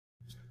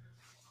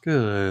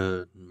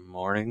Good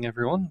morning,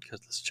 everyone,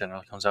 because this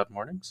channel comes out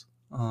mornings.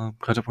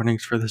 Content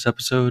warnings for this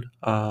episode: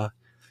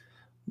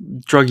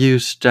 drug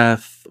use,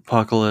 death,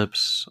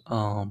 apocalypse,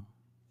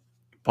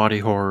 body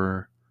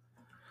horror,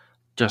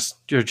 just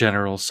your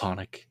general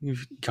Sonic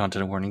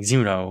content warnings.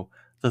 You know,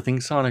 the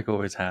things Sonic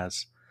always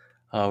has.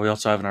 We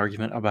also have an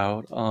argument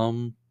about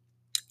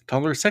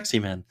Tumblr sexy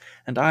men,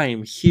 and I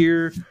am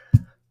here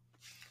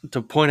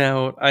to point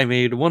out I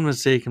made one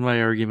mistake in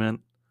my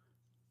argument.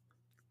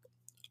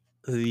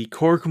 The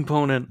core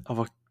component of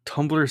a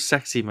Tumblr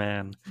sexy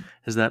man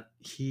is that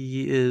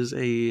he is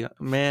a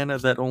man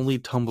that only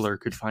Tumblr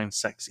could find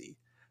sexy.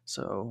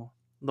 So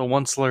the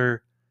Onceler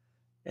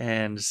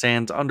and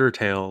Sans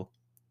Undertale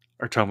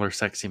are Tumblr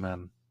sexy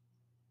men.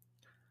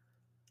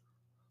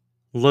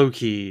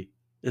 Loki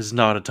is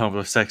not a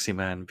Tumblr sexy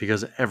man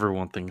because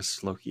everyone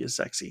thinks Loki is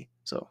sexy.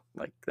 So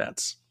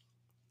that's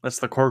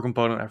the core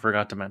component I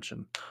forgot to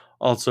mention.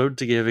 Also,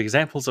 to give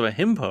examples of a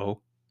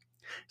himbo,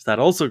 that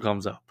also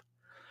comes up.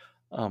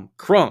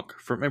 Kronk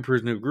from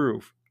Emperor's New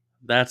Groove,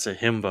 that's a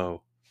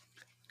himbo.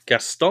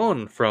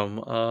 Gaston from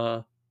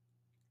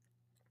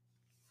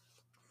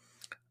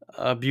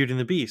Beauty and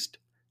the Beast,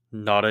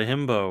 not a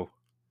himbo.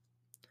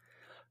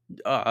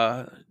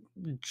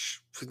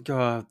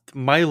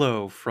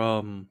 Milo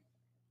from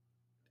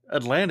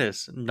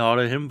Atlantis, not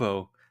a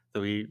himbo.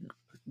 Though he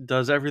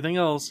does everything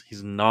else,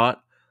 he's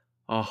not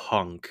a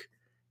hunk.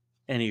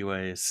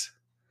 Anyways,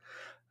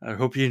 I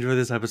hope you enjoy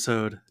this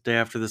episode. Day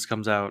after this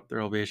comes out,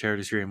 there will be a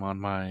charity stream on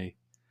my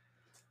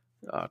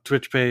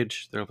Twitch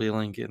page. There will be a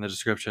link in the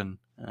description,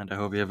 and I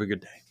hope you have a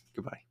good day.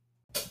 Goodbye.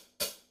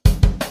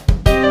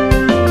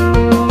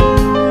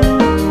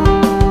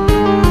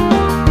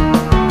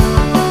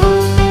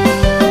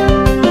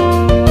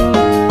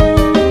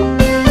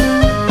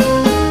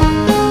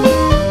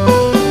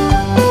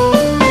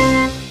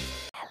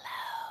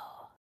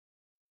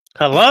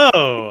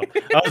 Hello.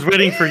 I was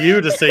waiting for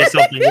you to say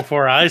something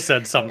before I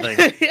said something.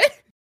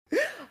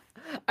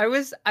 I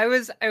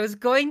was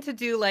going to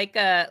do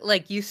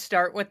like you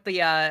start with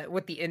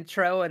the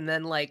intro and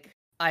then like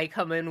I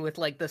come in with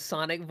like the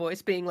Sonic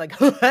voice being like,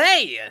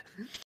 hey.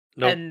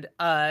 Nope. And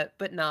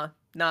but nah.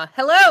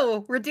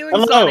 Hello, we're doing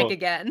Hello. Sonic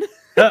again.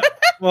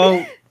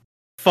 Well,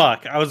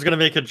 fuck. I was gonna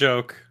make a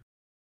joke,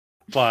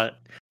 but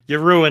you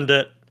ruined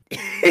it.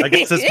 I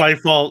guess it's my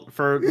fault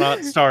for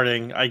not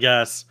starting. I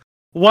guess.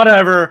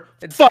 Whatever.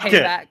 It's fuck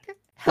payback. it.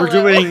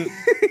 Hello.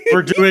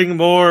 We're doing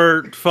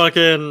more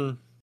fucking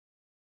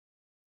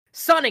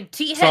Sonic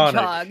T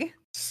Hedgehog.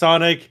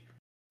 Sonic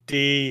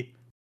D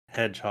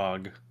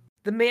Hedgehog.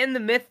 The man, the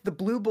myth, the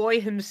blue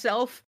boy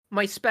himself,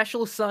 my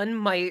special son,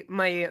 my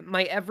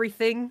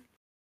everything.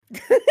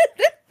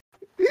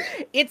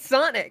 It's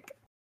Sonic.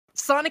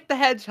 Sonic the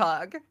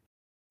Hedgehog.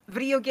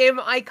 Video game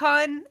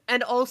icon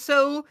and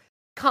also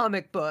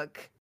comic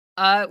book,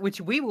 which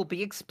we will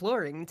be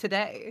exploring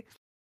today.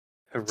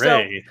 Hooray.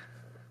 So,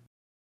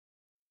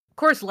 of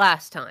course,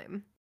 last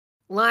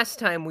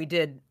time we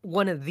did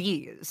one of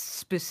these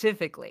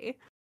specifically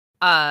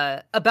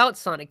about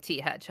Sonic T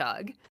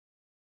Hedgehog.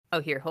 Oh,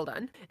 here, hold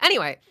on.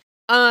 Anyway,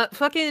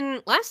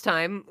 fucking last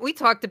time we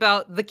talked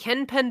about the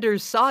Ken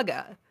Penders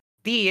saga,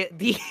 the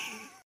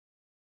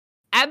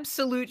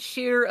absolute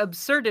sheer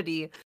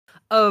absurdity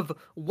of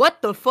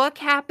what the fuck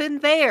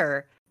happened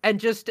there, and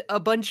just a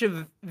bunch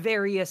of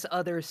various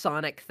other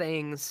Sonic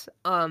things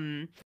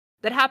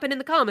that happen in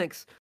the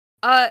comics.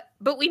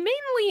 But we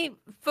mainly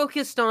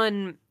focused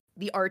on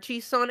the Archie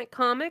Sonic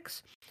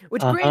comics,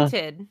 which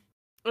granted,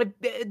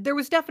 there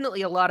was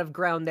definitely a lot of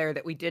ground there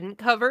that we didn't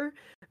cover.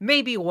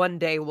 Maybe one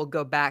day we'll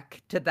go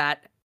back to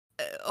that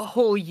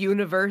whole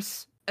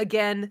universe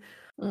again.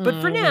 But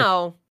for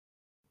now,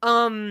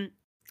 we're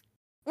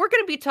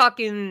gonna be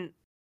talking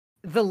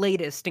the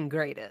latest and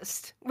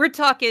greatest. We're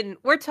talking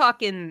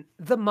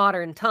the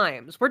modern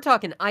times. We're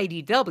talking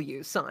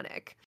IDW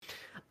Sonic.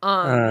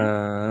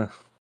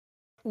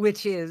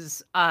 Which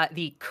is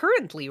the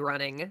currently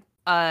running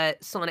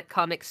Sonic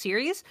comic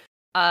series.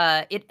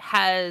 It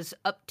has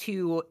up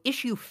to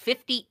issue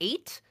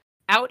 58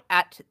 out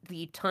at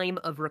the time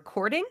of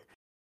recording,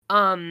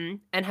 and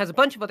has a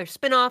bunch of other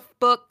spin-off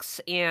books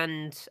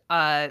and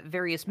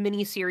various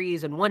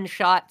mini-series and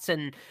one-shots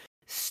and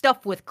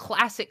stuff with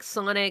classic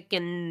Sonic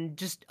and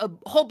just a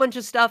whole bunch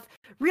of stuff.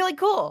 Really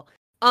cool.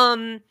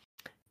 And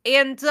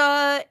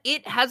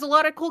it has a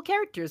lot of cool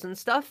characters and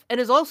stuff, and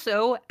is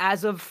also,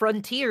 as of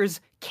Frontiers,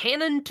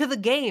 canon to the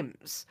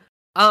games.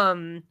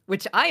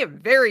 Which I am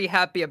very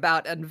happy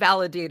about and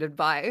validated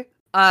by,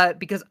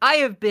 because I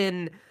have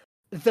been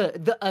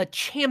a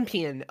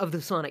champion of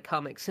the Sonic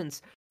comics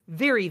since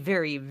very,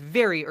 very,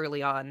 very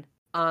early on.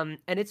 And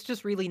it's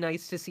just really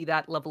nice to see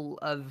that level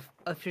of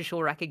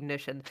official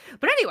recognition.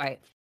 But anyway,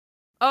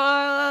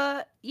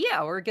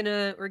 yeah, we're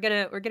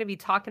gonna be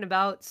talking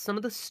about some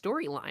of the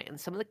storylines,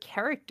 some of the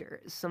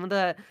characters, some of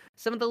the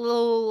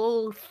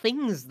little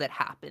things that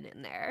happen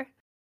in there.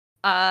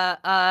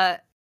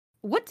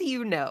 What do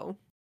you know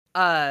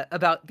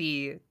about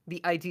the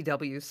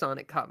IDW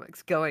Sonic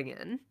comics going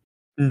in?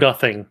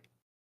 Nothing.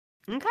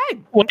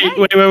 Okay.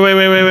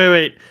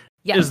 Wait.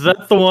 Yes. Is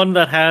that the one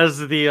that has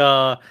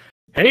the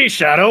hey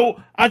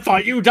Shadow, I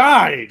thought you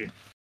died?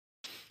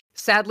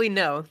 Sadly,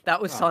 no.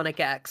 That was Oh.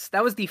 Sonic X.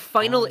 That was the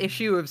final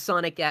issue of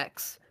Sonic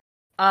X.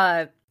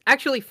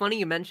 Actually, funny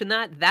you mentioned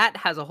that. That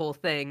has a whole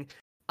thing.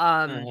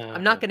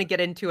 I'm not going to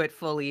get into it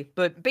fully,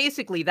 but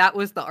basically that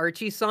was the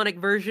Archie Sonic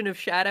version of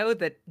Shadow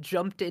that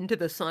jumped into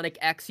the Sonic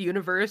X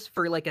universe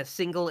for like a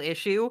single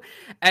issue,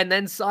 and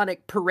then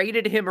Sonic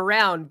paraded him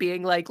around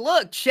being like,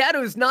 "Look,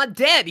 Shadow's not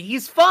dead.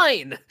 He's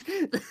fine."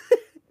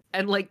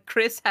 And like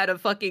Chris had a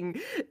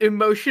fucking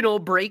emotional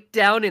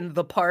breakdown in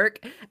the park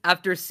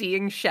after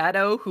seeing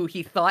Shadow, who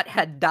he thought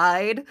had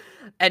died.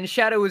 And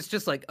Shadow was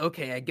just like,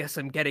 "Okay, I guess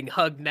I'm getting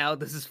hugged now.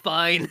 This is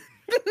fine."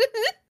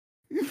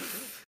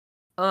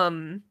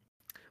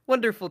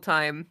 Wonderful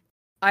time.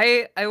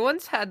 I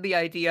once had the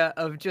idea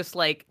of just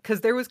like, because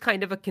there was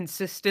kind of a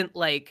consistent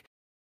like,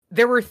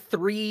 there were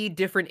 3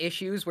 different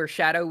issues where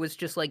Shadow was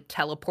just like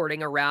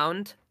teleporting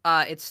around.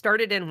 It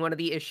started in one of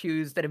the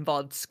issues that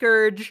involved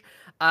Scourge.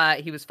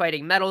 He was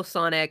fighting Metal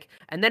Sonic,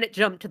 and then it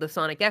jumped to the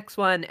Sonic X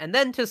one, and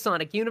then to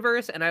Sonic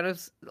Universe. And I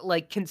was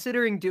like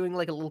considering doing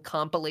like a little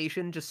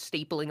compilation, just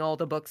stapling all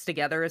the books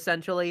together,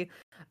 essentially.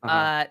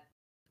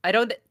 I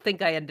don't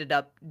think I ended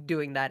up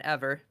doing that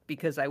ever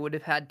because I would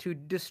have had to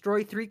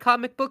destroy 3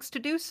 comic books to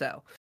do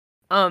so.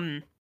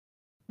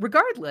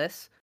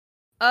 Regardless.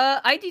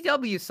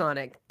 IDW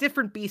Sonic,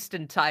 different beast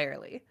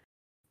entirely.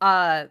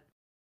 And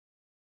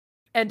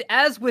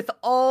as with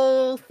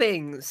all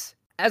things,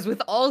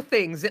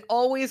 it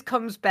always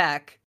comes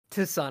back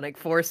to Sonic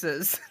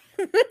Forces.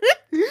 Yep.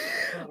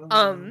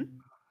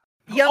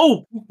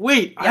 Oh,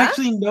 wait, I Yeah?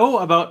 actually know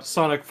about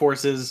Sonic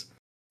Forces.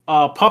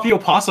 Poppy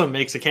Opossum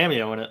makes a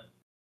cameo in it.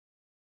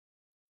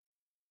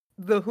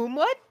 The whom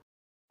what?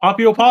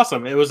 Poppy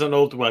Opossum, it was an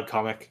old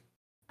webcomic.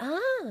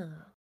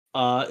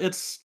 Ah.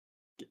 It's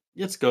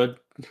good.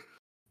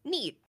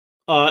 Neat.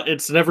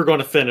 It's never going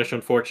to finish,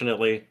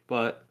 unfortunately,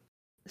 but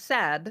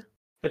Sad.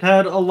 it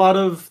had a lot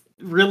of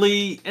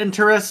really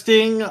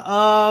interesting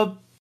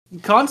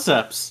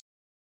concepts.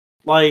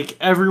 Like,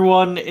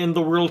 everyone in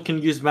the world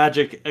can use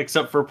magic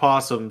except for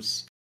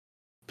possums.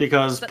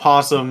 Because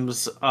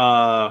possums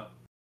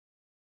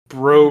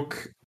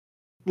broke,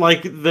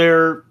 like,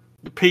 their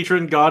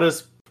patron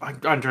goddess. I'm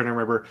trying to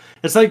remember.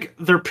 It's like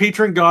their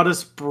patron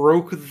goddess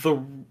broke the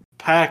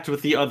pact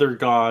with the other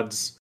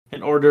gods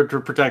in order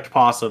to protect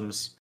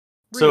possums.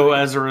 Rude. So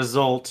as a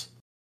result,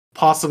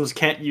 possums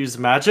can't use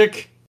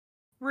magic.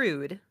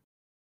 Rude.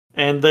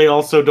 And they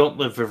also don't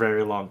live for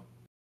very long.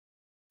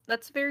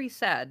 That's very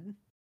sad.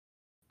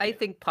 I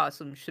think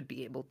possums should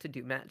be able to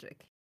do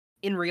magic.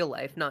 In real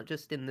life, not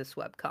just in this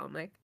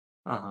webcomic.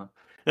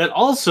 It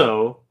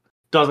also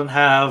doesn't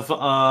have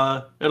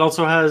it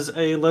also has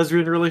a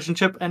lesbian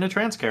relationship and a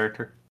trans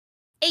character.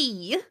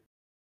 Hey.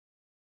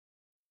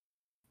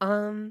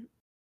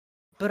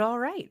 But all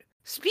right.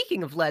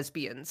 Speaking of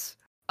lesbians,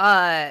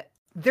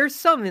 there's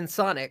some in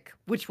Sonic,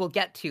 which we'll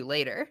get to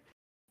later.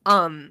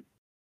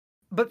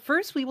 But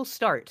first we will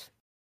start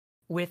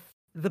with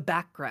the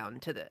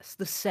background to this,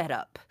 the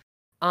setup.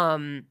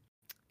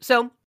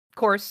 So, of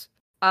course,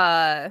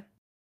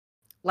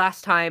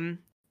 last time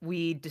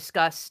we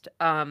discussed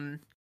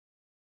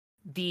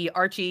the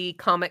Archie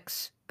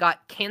comics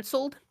got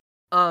canceled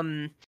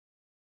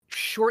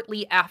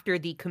shortly after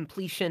the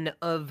completion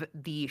of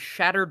the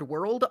Shattered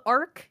World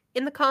arc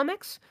in the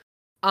comics,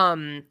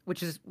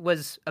 which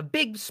was a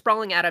big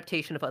sprawling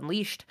adaptation of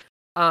Unleashed.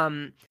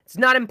 It's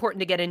not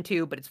important to get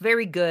into, but it's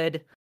very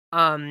good,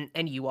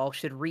 and you all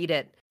should read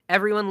it.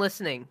 Everyone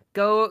listening,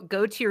 go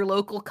to your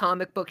local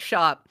comic book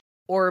shop,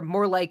 or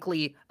more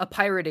likely a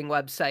pirating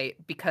website,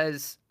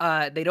 because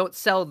they don't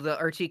sell the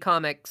Archie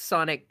comics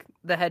Sonic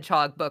the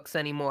Hedgehog books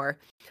anymore.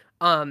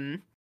 But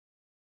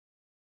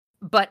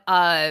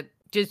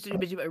just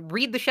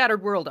read the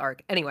Shattered World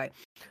arc. Anyway,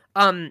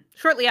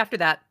 shortly after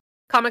that,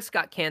 comics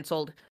got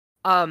canceled,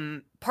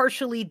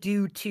 partially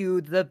due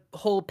to the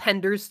whole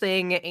Penders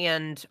thing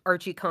and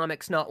Archie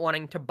Comics not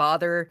wanting to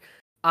bother,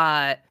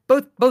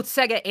 both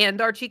Sega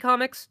and Archie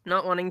Comics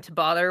not wanting to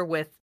bother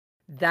with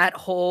that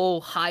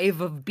whole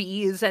hive of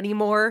bees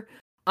anymore,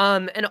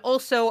 and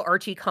also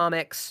Archie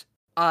Comics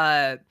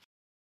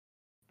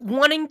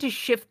wanting to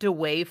shift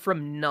away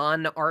from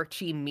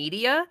non-Archie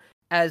media,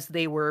 as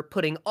they were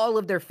putting all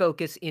of their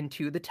focus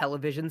into the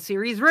television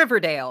series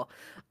Riverdale,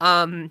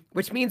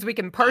 which means we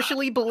can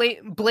partially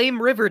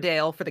blame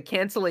Riverdale for the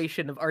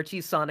cancellation of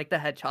Archie's Sonic the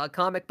Hedgehog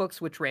comic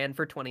books, which ran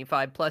for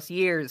 25 plus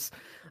years.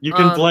 You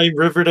can blame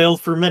Riverdale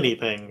for many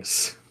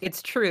things.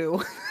 It's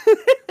true.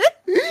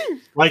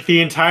 Like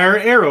the entire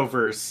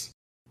Arrowverse.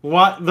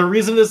 The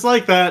reason it's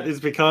like that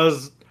is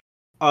because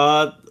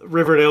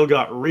Riverdale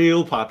got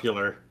real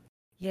popular.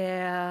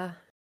 Yeah.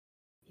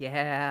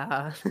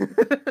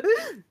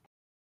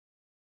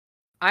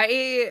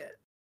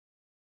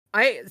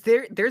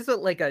 There's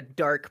a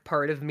dark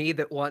part of me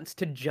that wants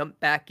to jump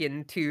back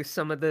into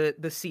some of the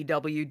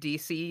CW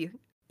DC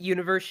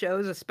universe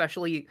shows,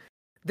 especially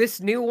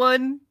this new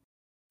one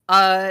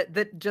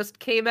that just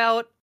came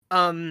out,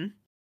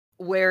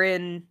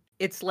 wherein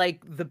it's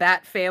like the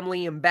Bat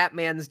family and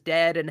Batman's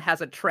dead and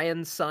has a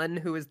trans son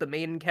who is the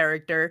main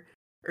character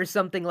or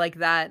something like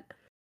that.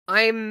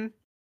 I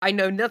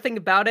know nothing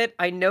about it.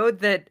 I know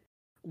that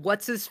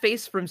what's his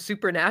face from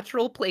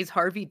Supernatural plays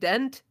Harvey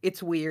Dent.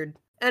 It's weird.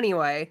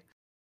 Anyway,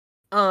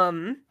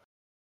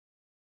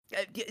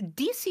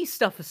 DC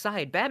stuff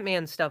aside,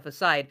 Batman stuff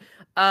aside,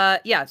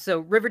 yeah, so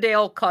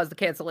Riverdale caused the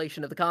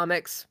cancellation of the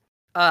comics.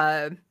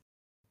 And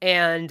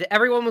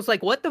everyone was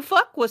like, what the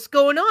fuck? What's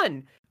going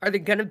on? Are there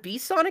gonna be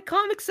Sonic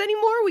comics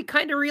anymore? We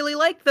kind of really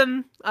like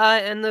them.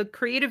 And the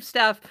creative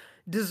staff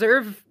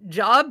deserve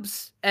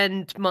jobs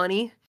and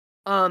money.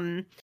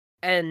 And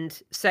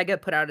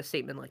Sega put out a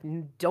statement like,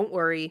 don't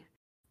worry,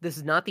 this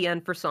is not the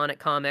end for Sonic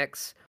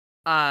comics.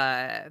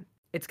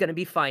 It's gonna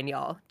be fine,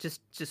 y'all.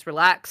 Just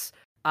relax.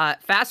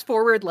 Fast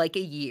forward like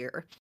a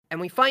year, and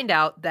we find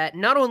out that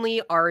not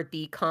only are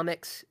the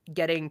comics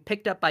getting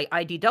picked up by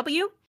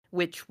IDW,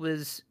 which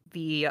was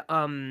the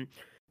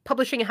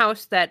publishing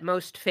house that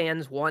most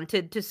fans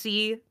wanted to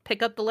see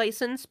pick up the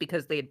license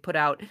because they had put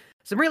out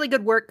some really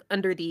good work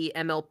under the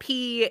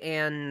MLP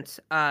and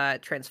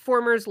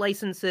Transformers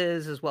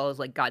licenses, as well as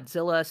like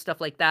Godzilla, stuff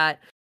like that.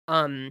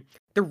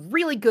 They're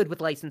really good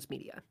with licensed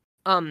media.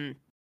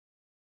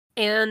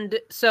 And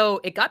so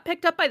it got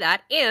picked up by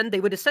that, and they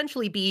would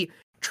essentially be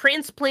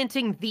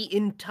transplanting the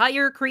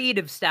entire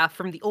creative staff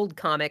from the old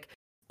comic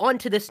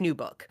onto this new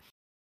book.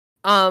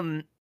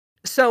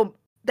 So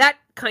that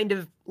kind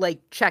of like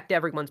checked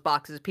everyone's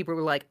boxes. People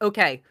were like,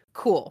 okay,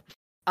 cool.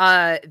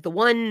 The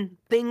one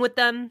thing with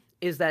them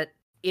is that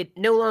it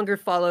no longer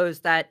follows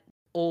that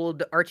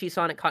old Archie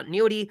Sonic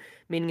continuity,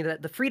 meaning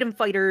that the Freedom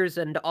Fighters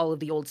and all of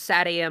the old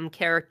SatAM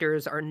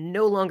characters are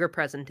no longer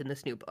present in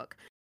this new book.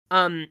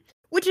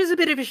 Which is a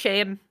bit of a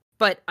shame,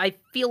 but I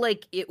feel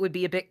like it would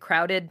be a bit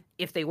crowded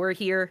if they were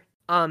here,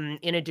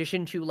 in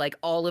addition to like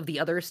all of the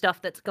other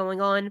stuff that's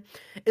going on,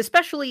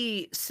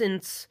 especially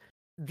since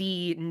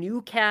the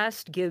new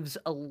cast gives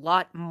a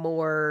lot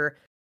more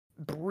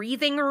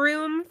breathing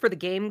room for the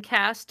game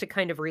cast to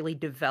kind of really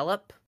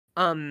develop,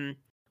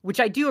 which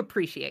I do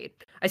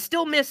appreciate. I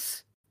still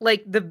miss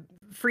like the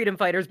Freedom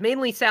Fighters,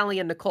 mainly Sally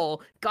and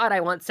Nicole. God, I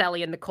want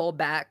Sally and Nicole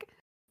back.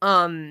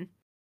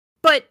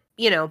 But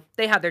you know,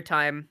 they had their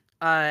time,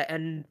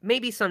 and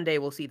maybe someday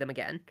we'll see them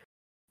again.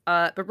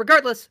 But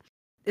regardless,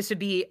 this would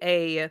be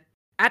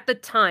at the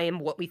time,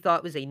 what we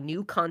thought was a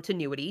new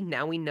continuity.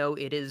 Now we know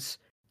it is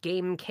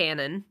game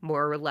canon,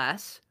 more or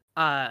less,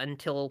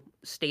 until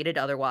stated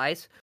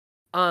otherwise.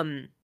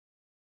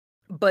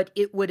 But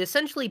it would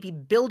essentially be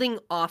building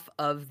off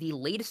of the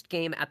latest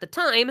game at the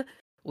time,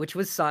 which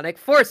was Sonic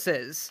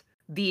Forces.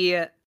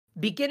 The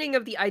beginning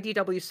of the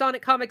IDW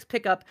Sonic comics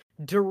pick up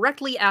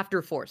directly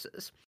after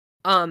Forces.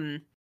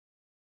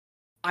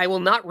 I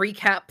will not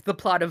recap the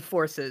plot of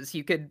Forces.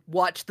 You could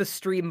watch the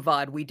stream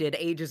VOD we did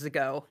ages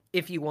ago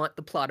if you want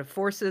the plot of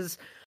Forces.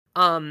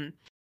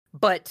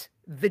 But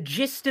the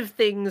gist of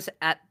things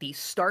at the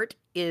start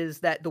is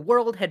that the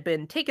world had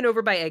been taken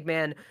over by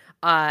Eggman,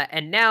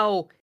 and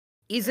now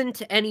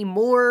isn't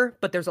anymore,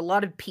 but there's a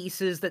lot of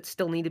pieces that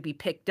still need to be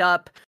picked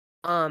up.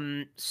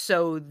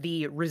 So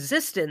the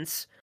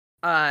Resistance,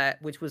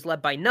 which was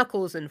led by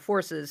Knuckles and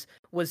Forces,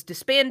 was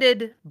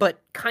disbanded,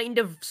 but kind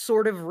of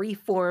sort of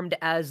reformed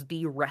as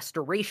the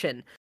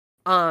Restoration,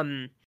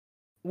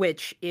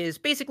 which is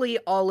basically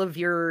all of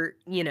your,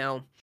 you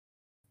know,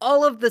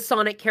 all of the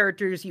Sonic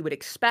characters you would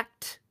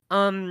expect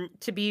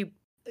to be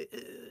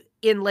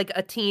in like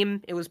a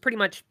team. It was pretty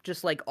much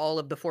just like all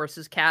of the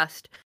Forces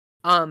cast,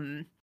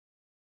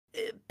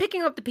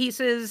 picking up the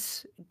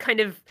pieces, kind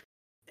of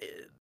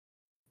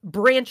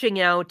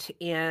branching out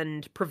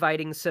and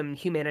providing some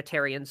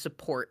humanitarian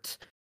support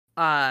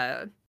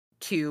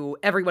to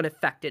everyone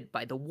affected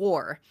by the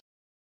war.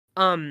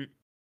 When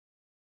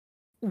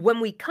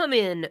we come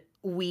in,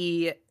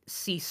 we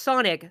see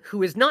Sonic,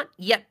 who is not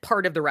yet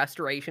part of the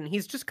Restoration.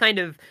 He's just kind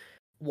of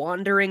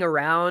wandering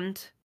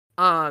around.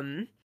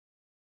 And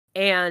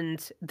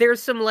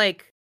there's some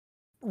like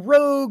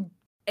rogue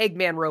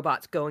Eggman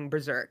robots going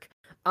berserk.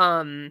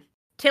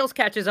 Tails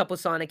catches up with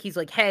Sonic. He's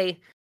like, hey,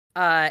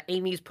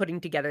 Amy's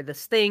putting together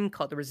this thing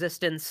called the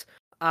Resistance.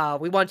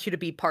 We want you to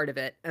be part of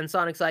it. And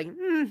Sonic's like,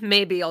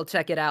 maybe I'll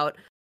check it out.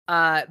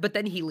 But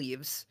then he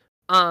leaves.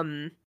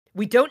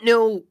 We don't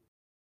know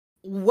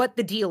what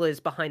the deal is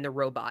behind the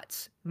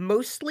robots.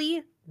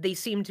 Mostly, they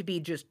seem to be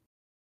just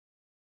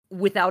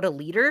without a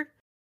leader.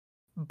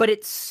 But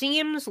it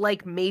seems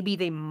like maybe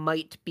they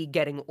might be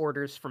getting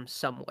orders from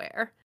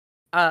somewhere.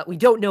 We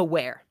don't know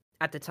where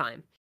at the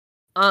time.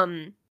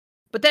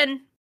 But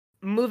then,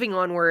 moving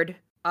onward,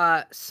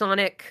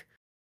 Sonic,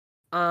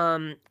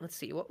 let's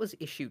see, what was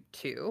issue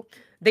 2?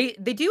 They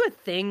do a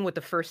thing with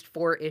the first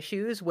 4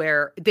 issues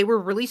where they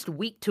were released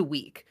week to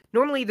week.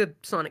 Normally the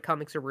Sonic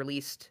comics are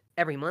released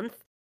every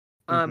month.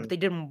 But they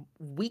did them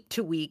week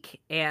to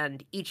week,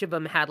 and each of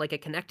them had like a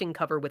connecting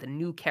cover with a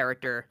new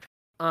character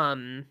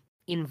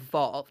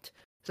involved.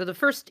 So the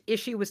first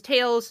issue was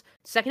Tails.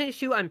 Second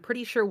issue, I'm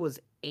pretty sure, was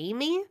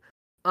Amy.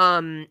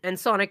 And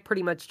Sonic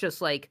pretty much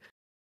just like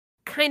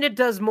kind of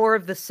does more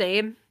of the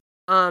same.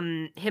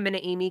 Him and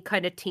Amy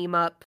kind of team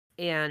up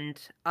and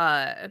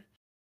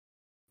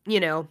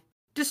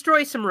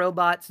destroy some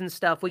robots and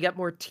stuff. We get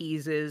more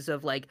teases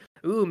of like,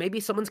 ooh, maybe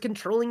someone's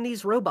controlling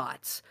these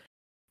robots.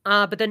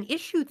 But then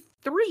issue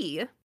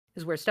 3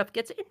 is where stuff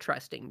gets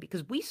interesting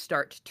because we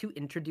start to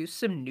introduce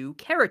some new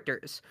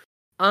characters.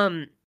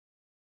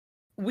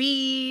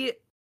 We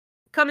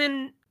come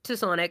in to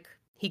Sonic.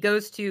 He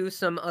goes to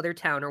some other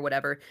town or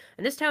whatever,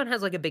 and this town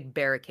has like a big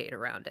barricade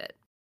around it.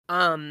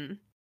 And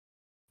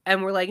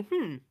we're like,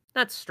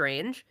 that's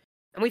strange.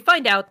 And we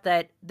find out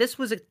that this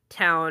was a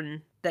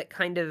town that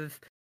kind of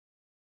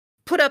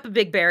put up a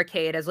big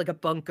barricade as like a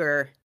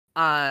bunker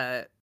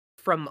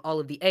from all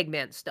of the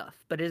Eggman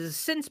stuff, but it has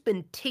since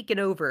been taken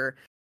over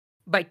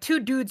by 2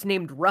 dudes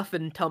named Rough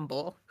and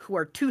Tumble, who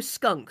are 2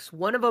 skunks.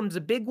 One of them's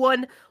a big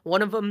one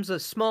of them's a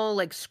small,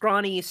 like,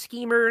 scrawny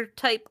schemer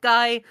type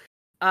guy.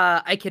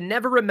 I can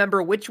never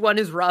remember which one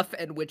is Rough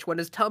and which one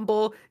is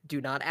Tumble. Do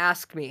not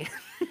ask me.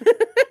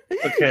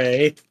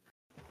 Okay.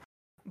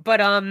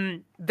 But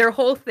their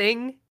whole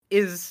thing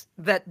is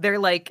that they're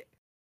like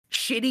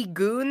shitty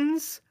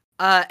goons,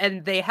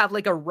 and they have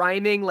like a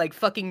rhyming like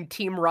fucking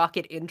Team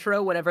Rocket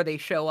intro whenever they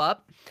show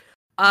up.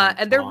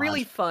 And they're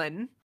really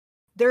fun.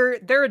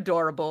 They're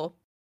adorable.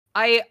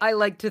 I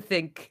like to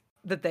think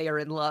that they are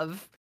in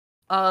love.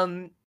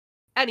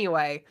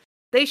 Anyway,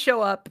 they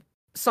show up,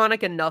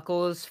 Sonic and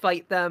Knuckles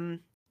fight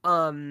them,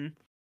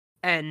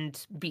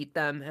 and beat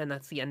them, and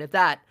that's the end of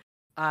that.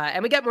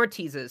 And we get more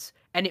teases,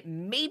 and it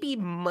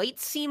might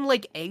seem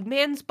like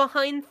Eggman's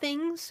behind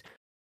things,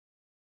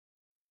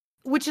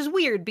 which is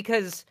weird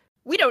because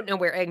we don't know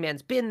where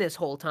Eggman's been this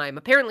whole time.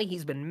 Apparently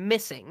he's been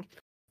missing.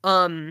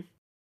 But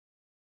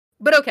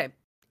okay,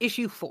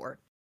 issue 4.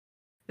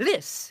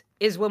 This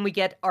is when we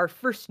get our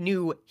first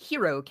new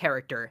hero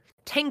character,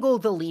 Tangle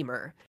the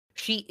Lemur.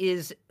 She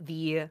is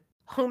the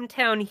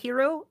hometown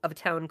hero of a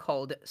town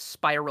called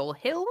Spiral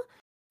Hill.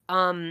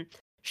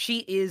 She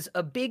is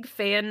a big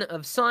fan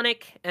of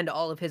Sonic and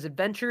all of his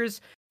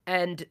adventures,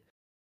 and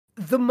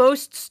the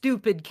most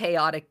stupid,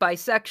 chaotic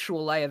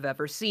bisexual I have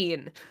ever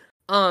seen.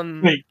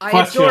 Wait, I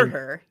question. adore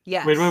her.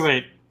 Yes.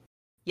 Wait.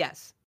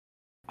 Yes.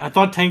 I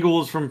thought Tangle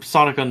was from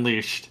Sonic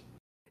Unleashed.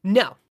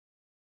 No.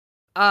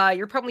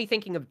 You're probably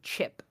thinking of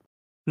Chip.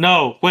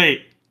 No,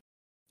 wait.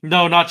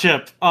 No, not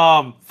Chip.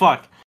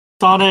 Fuck.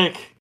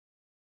 Sonic.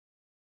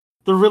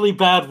 The really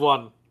bad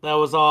one that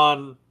was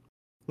on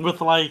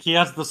with, like, he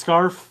has the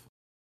scarf.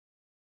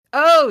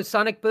 Oh,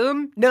 Sonic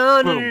Boom?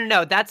 No. Boom.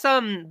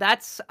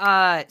 That's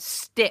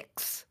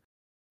Styx.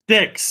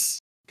 Styx.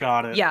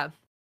 Got it. Yeah.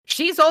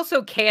 She's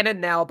also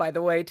canon now, by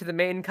the way, to the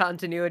main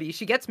continuity.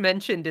 She gets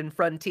mentioned in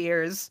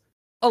Frontiers,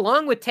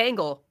 along with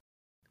Tangle,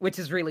 which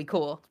is really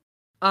cool.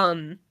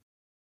 So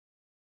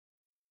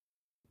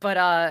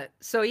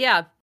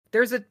yeah,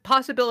 there's a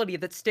possibility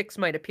that Styx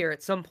might appear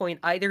at some point,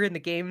 either in the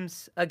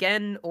games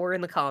again or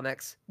in the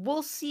comics.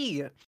 We'll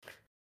see.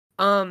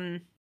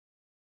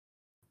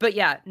 But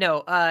yeah,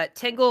 no,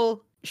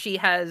 Tangle, she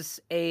has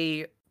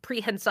a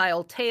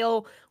prehensile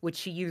tail, which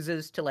she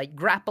uses to, like,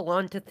 grapple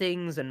onto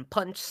things and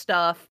punch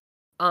stuff.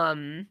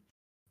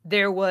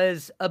 There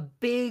was a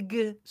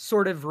big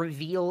sort of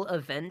reveal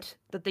event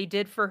that they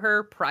did for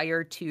her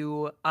prior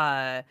to,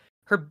 her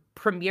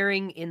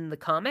premiering in the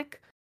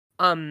comic.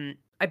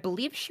 I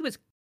believe she was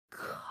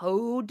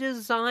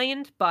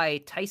co-designed by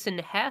Tyson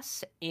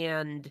Hess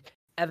and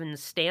Evan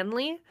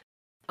Stanley,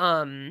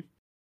 who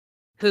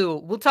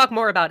we'll talk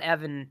more about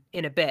Evan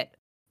in a bit,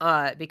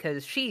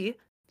 because she,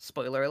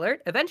 spoiler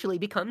alert, eventually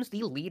becomes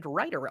the lead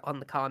writer on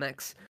the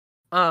comics.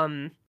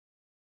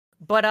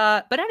 But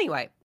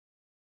anyway,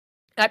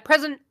 at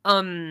present,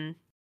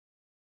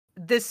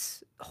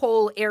 this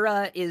whole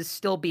era is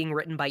still being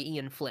written by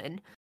Ian Flynn,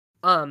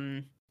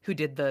 who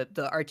did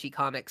the Archie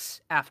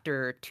comics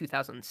after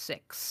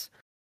 2006.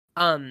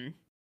 But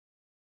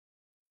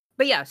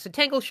yeah, so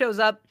Tangle shows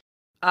up.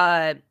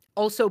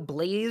 Also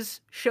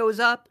Blaze shows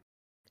up,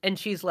 and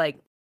she's like,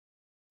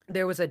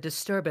 there was a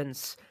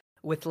disturbance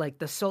with, like,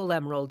 the Soul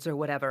Emeralds or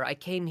whatever. I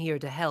came here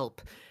to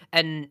help.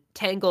 And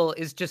Tangle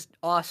is just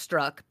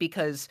awestruck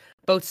because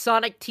both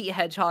Sonic T.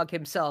 Hedgehog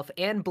himself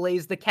and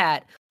Blaze the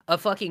Cat, a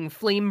fucking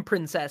flame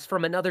princess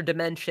from another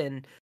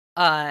dimension,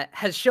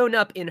 has shown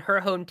up in her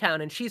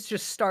hometown, and she's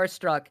just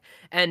starstruck,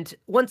 and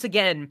once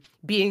again,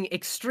 being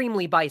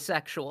extremely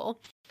bisexual.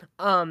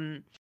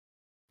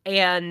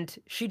 And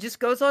she just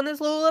goes on this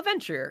little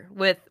adventure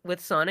with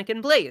Sonic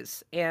and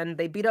Blaze, and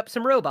they beat up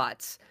some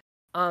robots.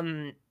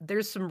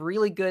 There's some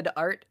really good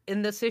art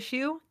in this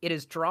issue. It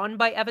is drawn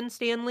by Evan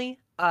Stanley,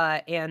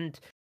 and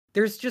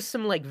there's just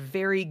some, like,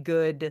 very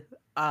good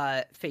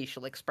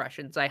facial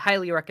expressions. I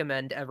highly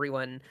recommend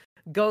everyone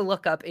go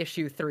look up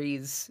issue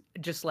 3's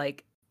just,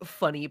 like,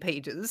 funny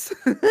pages.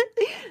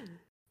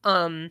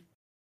 Or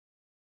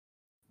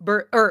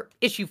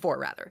issue 4,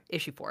 rather.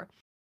 Issue 4.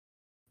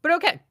 But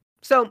okay,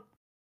 so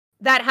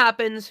that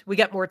happens. We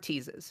get more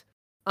teases.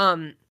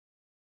 Orbot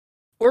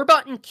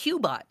and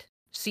Cubot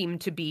seem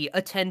to be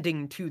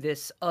attending to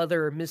this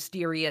other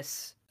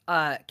mysterious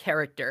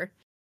character.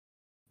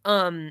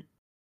 And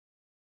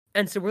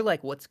so we're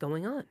like, what's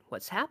going on?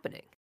 What's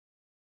happening?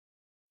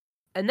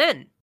 And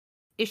then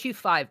issue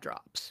 5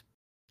 drops.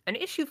 And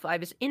issue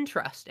 5 is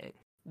interesting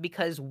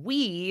because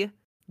we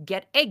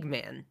get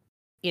Eggman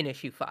in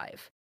issue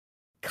 5.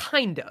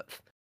 Kind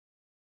of.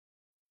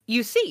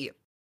 You see,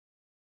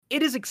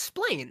 it is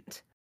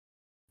explained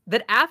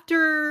that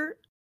after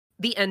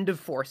the end of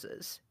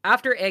Forces,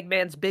 after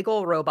Eggman's big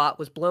ol' robot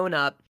was blown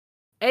up,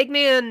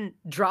 Eggman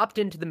dropped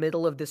into the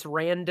middle of this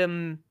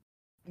random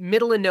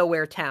middle of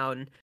nowhere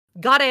town,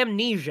 got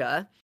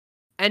amnesia,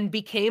 and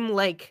became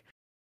like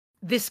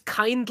this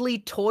kindly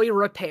toy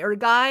repair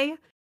guy.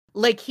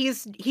 Like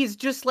he's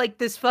just like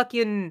this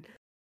fucking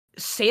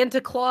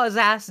Santa Claus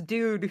ass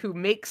dude who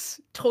makes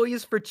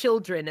toys for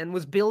children and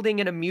was building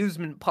an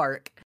amusement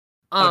park.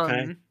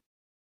 Okay.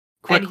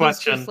 Quick and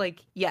question. He's just like,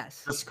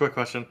 yes. Just a quick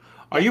question.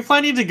 Are you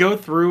planning to go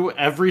through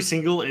every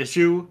single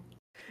issue?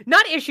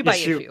 Not issue by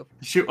issue.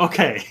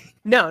 Okay.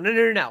 No.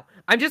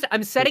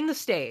 I'm setting the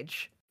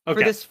stage for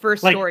this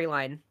first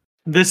storyline.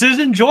 This is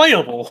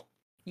enjoyable.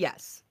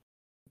 Yes.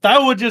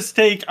 That would just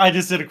take, I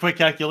just did a quick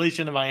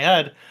calculation in my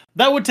head.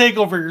 That would take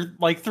over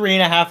like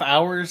 3.5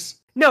 hours.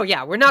 No,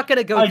 yeah, we're not going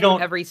to go through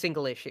every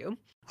single issue.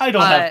 I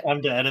don't have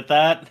time to edit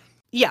that.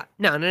 Yeah,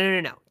 no.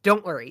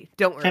 Don't worry.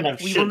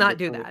 We will not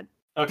do that.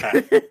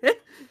 Okay.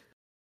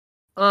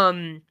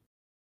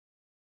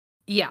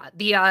 Yeah,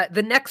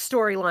 the next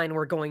storyline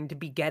we're going to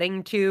be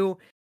getting to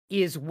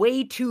is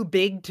way too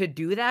big to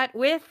do that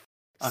with.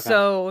 Okay.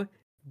 So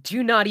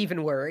do not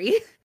even worry.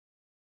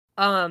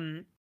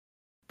 But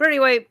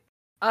anyway,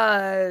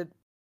 Eggman's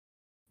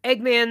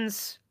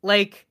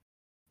like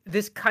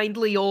this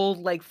kindly old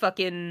like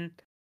fucking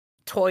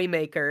toy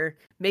maker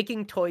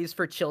making toys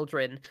for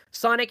children.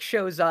 Sonic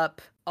shows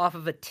up off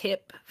of a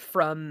tip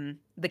from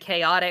the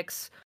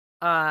Chaotix,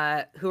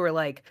 who are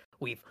like,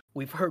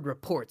 we've heard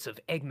reports of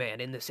Eggman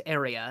in this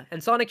area.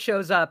 And Sonic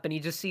shows up and he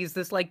just sees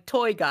this like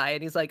toy guy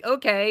and he's like,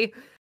 okay,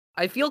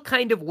 I feel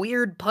kind of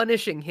weird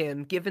punishing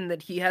him given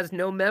that he has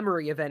no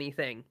memory of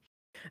anything.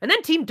 And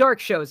then Team Dark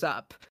shows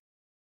up.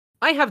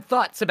 I have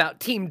thoughts about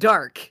Team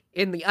Dark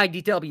in the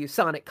IDW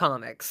Sonic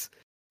comics.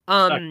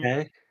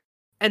 Okay.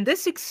 And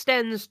this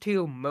extends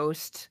to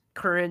most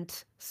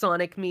current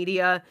Sonic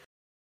media.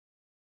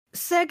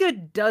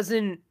 Sega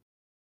doesn't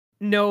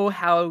know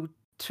how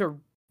to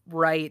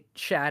write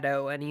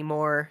Shadow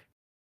anymore.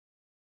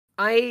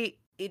 It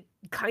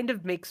kind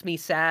of makes me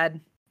sad.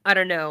 I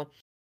don't know.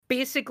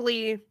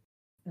 Basically,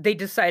 they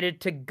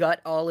decided to gut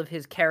all of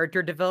his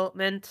character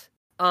development,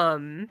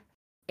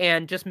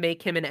 and just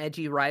make him an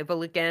edgy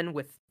rival again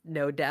with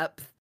no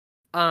depth.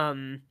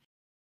 And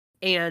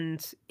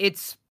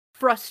it's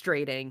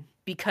frustrating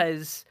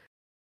because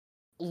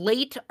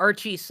late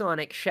Archie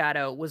Sonic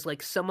Shadow was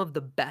like some of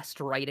the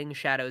best writing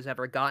Shadow's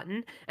ever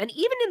gotten. And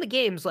even in the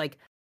games, like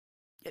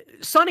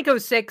Sonic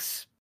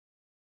 06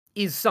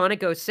 is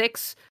Sonic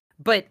 06,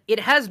 but it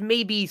has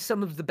maybe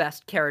some of the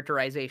best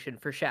characterization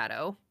for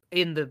Shadow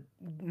in the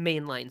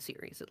mainline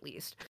series, at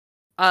least.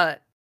 And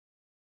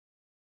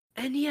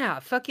yeah,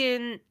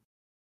 fucking,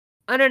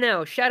 I don't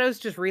know, Shadow's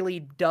just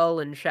really dull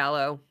and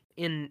shallow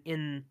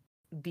in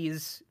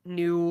these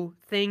new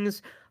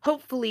things.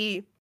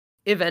 Hopefully,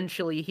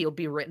 eventually he'll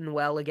be written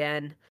well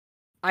again.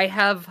 I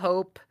have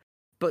hope,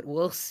 but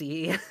we'll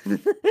see.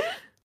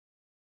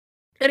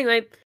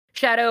 Anyway,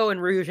 Shadow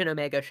and Rouge and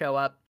Omega show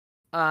up.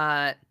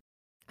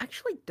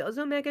 Actually, does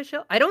Omega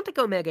show? I don't think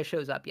Omega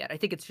shows up yet. I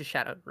think it's just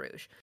Shadow and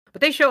Rouge.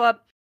 But they show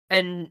up,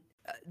 and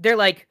they're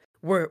like,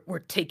 we're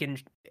taking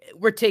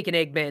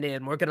Eggman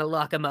in. We're gonna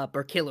lock him up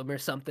or kill him or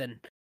something.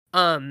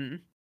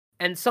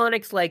 And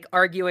Sonic's like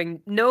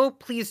arguing, no,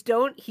 please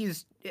don't.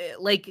 He's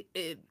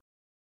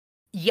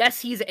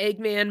yes, he's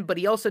Eggman, but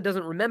he also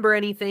doesn't remember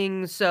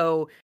anything,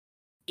 so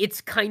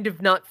it's kind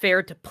of not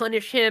fair to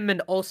punish him,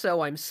 and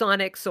also I'm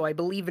Sonic, so I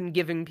believe in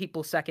giving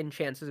people second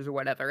chances or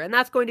whatever. And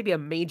that's going to be a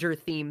major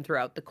theme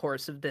throughout the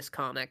course of this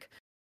comic.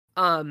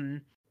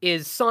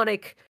 Is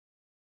Sonic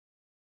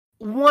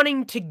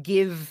wanting to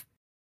give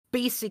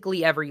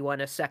basically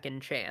everyone a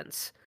second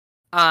chance.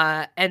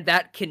 And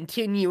that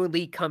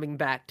continually coming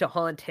back to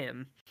haunt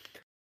him.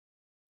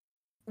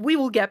 We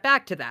will get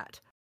back to that.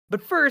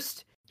 But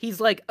first, he's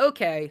like,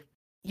 okay,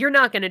 you're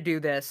not gonna do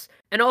this.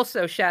 And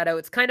also, Shadow,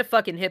 it's kind of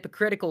fucking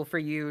hypocritical for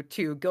you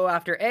to go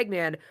after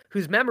Eggman,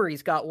 whose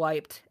memories got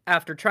wiped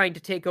after trying to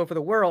take over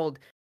the world,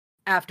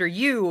 after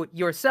you,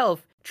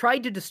 yourself,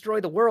 tried to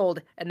destroy the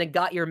world and then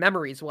got your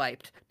memories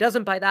wiped.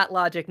 Doesn't by that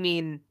logic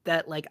mean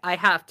that, like, I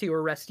have to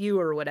arrest you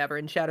or whatever.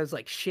 And Shadow's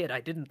like, shit,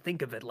 I didn't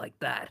think of it like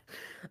that.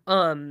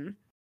 And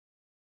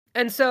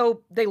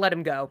so they let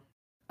him go.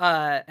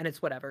 And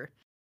it's whatever.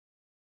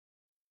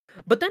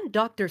 But then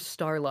Dr.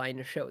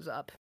 Starline shows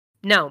up.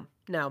 Now,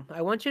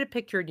 I want you to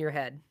picture in your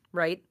head,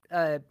 right?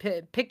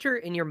 Picture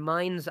in your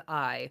mind's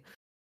eye,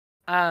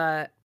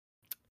 like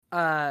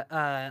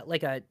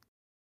a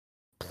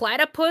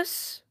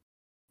platypus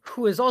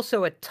who is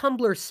also a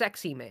Tumblr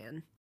sexy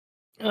man.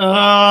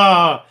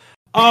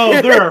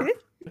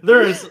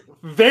 There's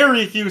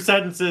very few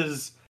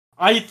sentences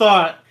I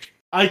thought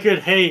I could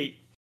hate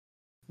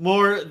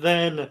more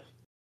than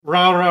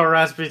Rao Rao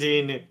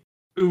Rasputin,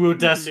 Uwu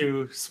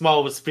Desu,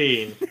 small with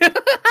speen.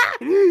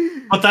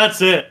 But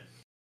that's it.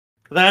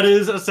 That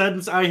is a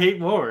sentence I hate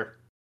more.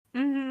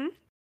 Mm-hmm.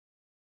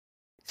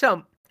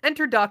 So,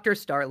 enter Dr.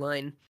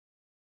 Starline.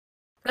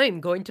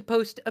 I'm going to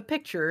post a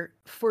picture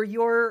for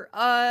your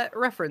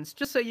reference,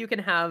 just so you can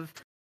have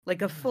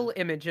like a full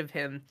image of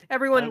him.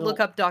 Everyone look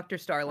up Dr.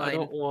 Starline. I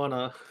don't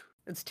wanna.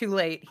 It's too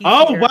late. He's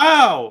Oh, here.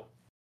 wow!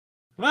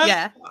 What?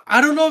 Yeah.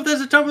 I don't know if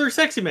that's a Tumblr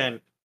sexy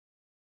man.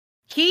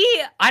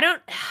 He's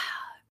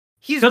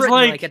written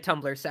like a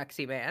Tumblr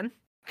sexy man.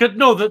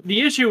 No,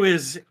 the issue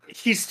is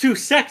he's too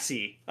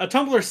sexy. A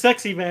Tumblr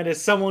sexy man is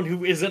someone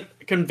who isn't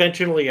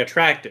conventionally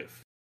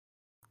attractive.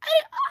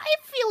 I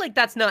feel like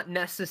that's not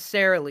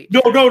necessarily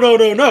No.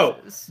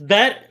 cases.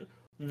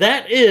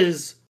 That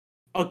is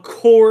a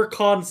core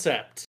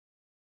concept.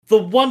 The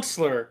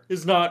Onceler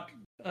is not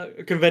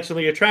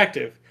conventionally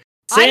attractive.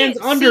 Sans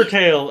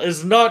Undertale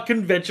is not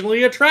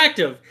conventionally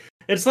attractive.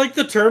 It's like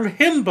the term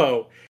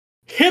himbo.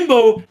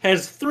 Himbo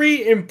has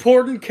 3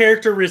 important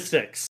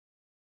characteristics.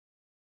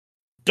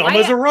 Dumb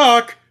as a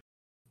rock,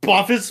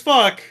 buff as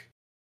fuck,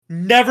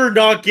 never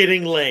not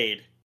getting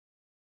laid.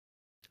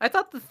 I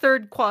thought the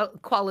third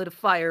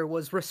qualifier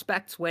was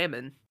respects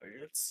women.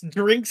 It's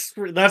drinks.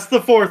 That's the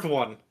 4th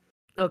one.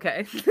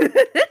 Okay.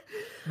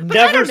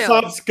 Never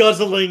stops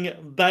guzzling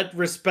that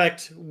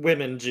respect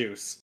women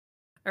juice.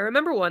 I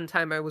remember one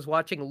time I was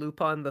watching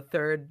Lupin the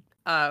Third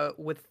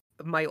with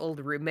my old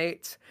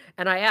roommates,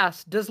 and I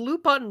asked, "Does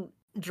Lupin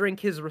drink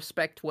his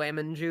respect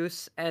women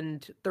juice?"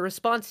 And the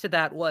response to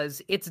that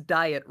was, "It's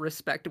diet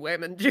respect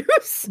women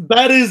juice."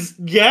 That is,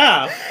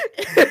 yeah.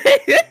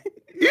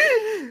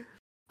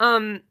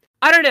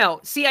 I don't know.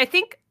 See, I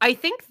think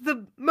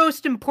the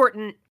most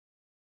important.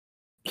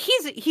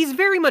 He's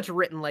very much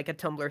written like a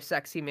Tumblr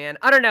sexy man.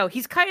 I don't know.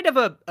 He's kind of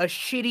a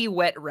shitty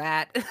wet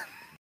rat.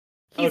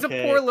 He's a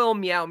poor little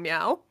meow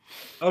meow.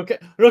 Okay.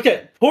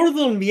 Poor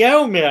little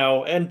meow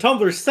meow and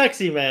Tumblr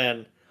sexy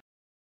man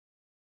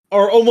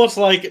are almost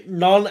like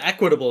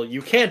non-equitable.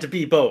 You can't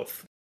be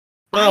both.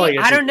 Well,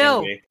 I don't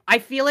know. I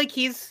feel like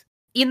he's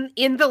in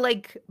the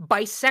like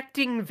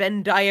bisecting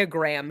Venn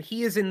diagram.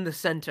 He is in the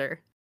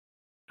center.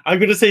 I'm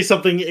gonna say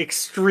something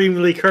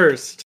extremely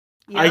cursed.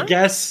 Yeah? I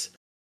guess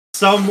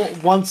some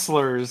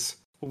Oncelers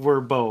were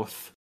bope.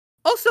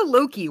 Also,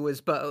 Loki was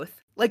both.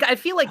 Like, I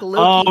feel like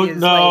Loki is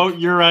like...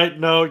 you're right.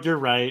 No, you're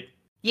right.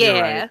 Yeah.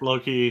 You're right.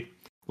 Loki.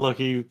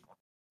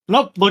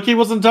 Nope, Loki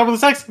wasn't top of the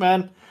sex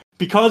man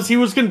because he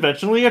was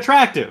conventionally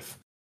attractive.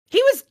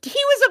 He was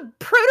a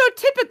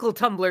prototypical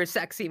Tumblr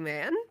sexy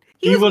man.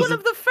 He was one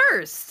of the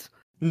first.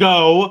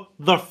 No,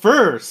 the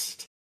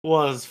first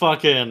was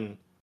fucking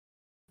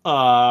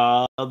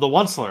the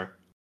Onceler.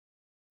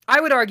 I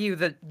would argue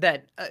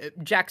that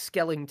Jack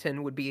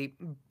Skellington would be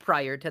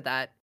prior to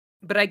that,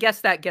 but I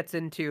guess that gets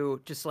into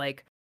just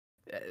like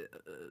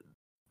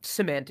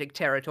semantic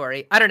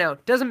territory. I don't know.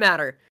 Doesn't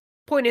matter.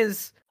 Point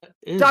is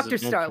Dr.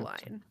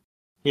 Starline.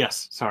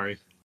 Yes, sorry.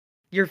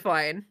 You're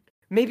fine.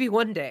 Maybe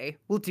one day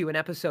we'll do an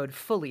episode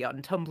fully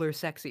on Tumblr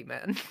sexy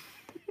men.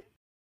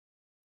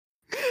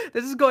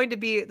 This is going to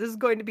be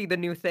the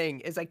new thing.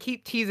 Is I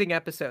keep teasing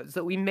episodes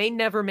that we may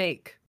never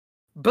make,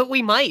 but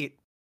we might.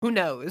 Who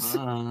knows?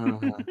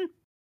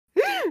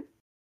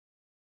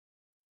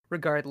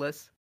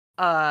 Regardless,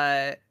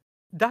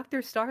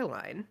 Dr.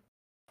 Starline,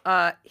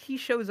 he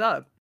shows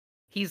up.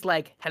 He's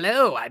like,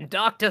 "Hello, I'm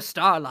Dr.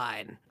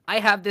 Starline. I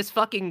have this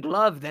fucking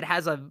glove that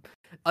has a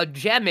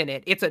gem in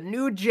it. It's a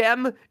new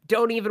gem.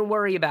 Don't even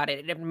worry about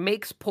it. It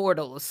makes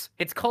portals.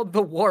 It's called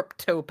the Warp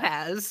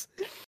Topaz."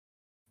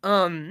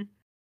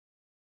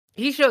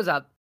 He shows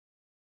up,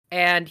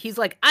 and he's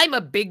like, "I'm a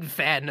big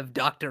fan of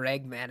Dr.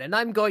 Eggman, and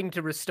I'm going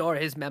to restore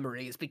his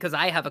memories because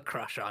I have a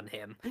crush on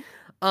him."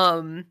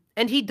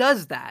 And he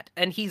does that,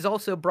 and he's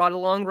also brought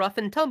along Ruff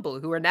and Tumble,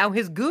 who are now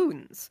his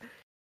goons.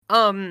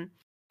 And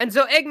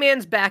so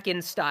Eggman's back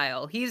in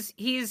style. He's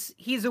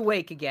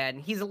awake again.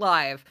 He's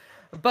alive.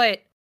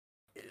 But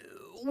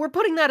we're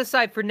putting that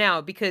aside for now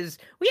because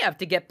we have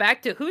to get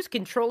back to who's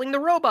controlling the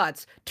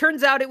robots.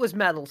 Turns out it was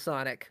Metal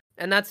Sonic.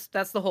 And that's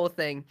the whole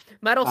thing.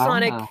 Metal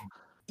Sonic,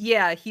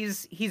 yeah,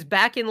 he's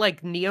back in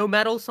like Neo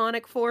Metal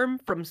Sonic form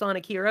from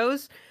Sonic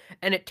Heroes.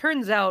 And it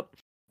turns out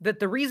that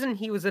the reason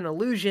he was an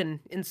illusion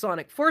in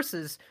Sonic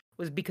Forces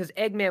was because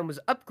Eggman was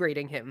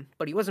upgrading him,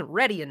 but he wasn't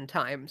ready in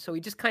time, so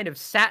he just kind of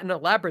sat in a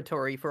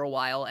laboratory for a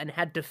while and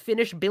had to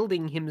finish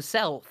building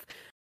himself.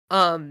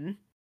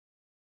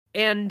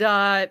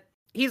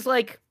 He's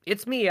like,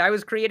 "It's me, I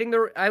was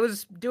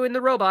doing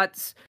the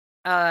robots."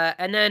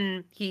 And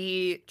then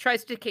he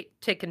tries to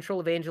take control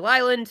of Angel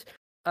Island,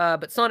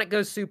 but Sonic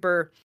goes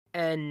super,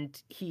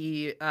 and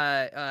he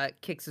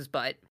kicks his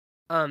butt.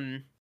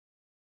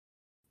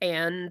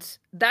 And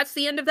that's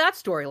the end of that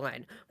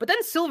storyline. But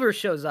then Silver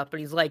shows up and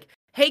he's like,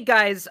 "Hey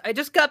guys, I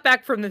just got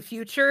back from the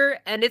future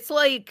and it's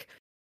like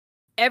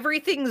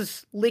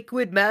everything's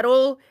liquid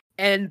metal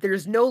and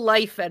there's no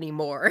life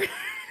anymore.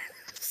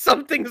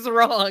 Something's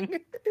wrong."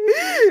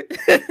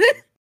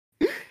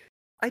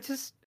 I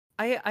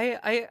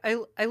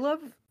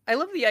I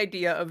love the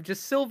idea of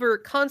just Silver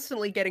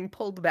constantly getting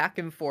pulled back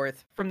and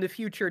forth from the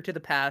future to the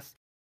past,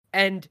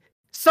 and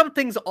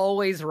something's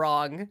always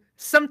wrong.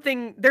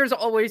 There's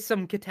always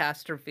some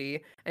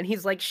catastrophe, and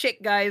he's like,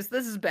 shit, guys,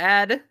 this is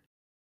bad.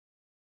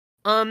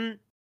 And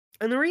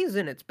the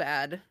reason it's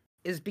bad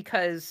is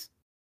because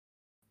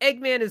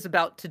Eggman is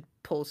about to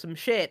pull some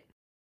shit.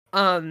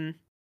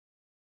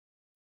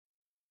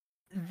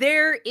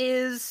 There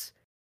is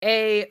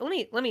a let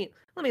me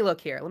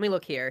look here. Let me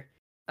look here.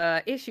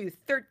 Issue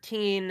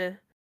 13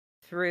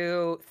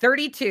 through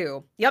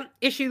 32. Yep,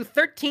 issue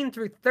 13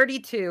 through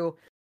 32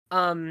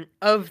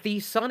 of the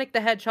Sonic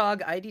the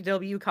Hedgehog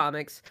IDW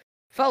comics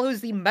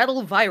follows the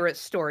Metal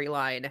Virus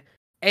storyline.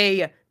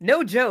 A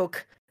no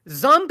joke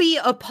zombie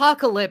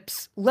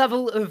apocalypse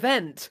level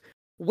event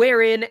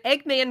wherein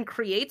Eggman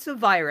creates a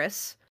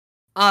virus.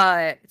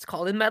 It's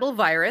called a Metal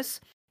Virus.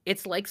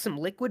 It's like some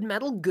liquid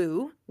metal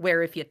goo,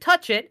 where if you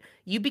touch it,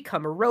 you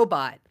become a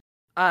robot.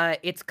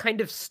 It's kind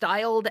of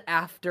styled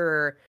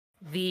after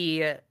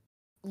the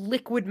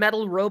liquid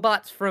metal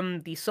robots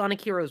from the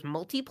Sonic Heroes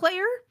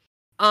multiplayer.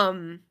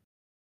 And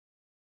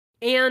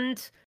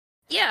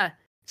yeah,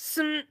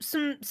 some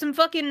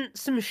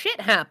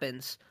shit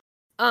happens.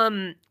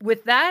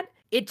 With that,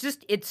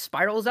 it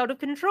spirals out of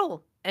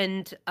control,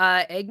 and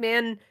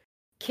Eggman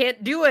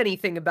can't do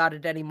anything about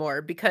it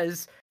anymore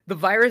because the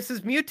virus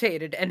is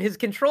mutated and his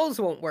controls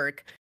won't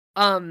work.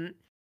 I'm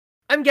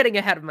getting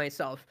ahead of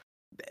myself.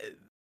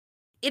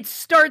 It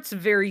starts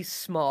very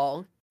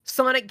small.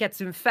 Sonic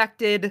gets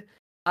infected.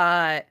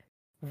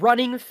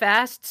 Running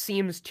fast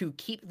seems to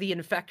keep the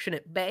infection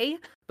at bay,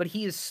 but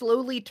he is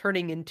slowly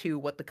turning into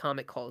what the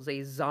comic calls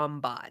a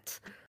zombot.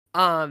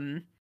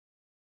 And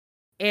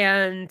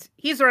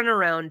he's running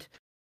around.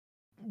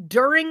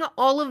 During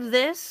all of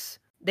this,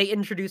 they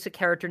introduce a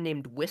character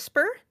named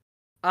Whisper,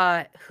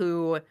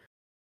 who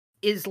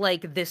is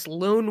like this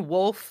lone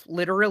wolf,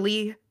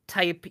 literally,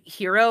 type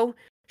hero.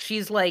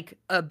 She's like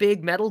a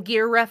big Metal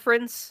Gear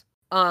reference.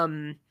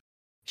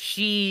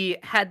 She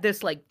had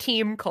this like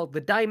team called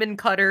the Diamond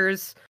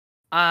Cutters.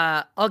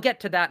 I'll get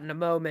to that in a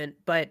moment,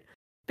 but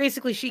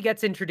basically she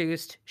gets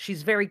introduced.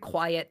 She's very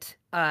quiet.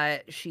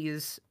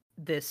 She's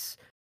this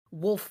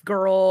wolf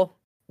girl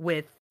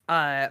with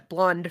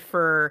blonde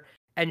fur,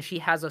 and she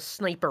has a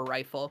sniper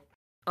rifle.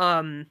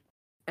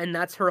 And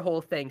that's her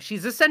whole thing.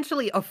 She's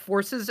essentially a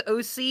Forces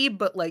OC,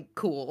 but like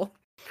cool.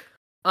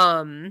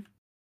 And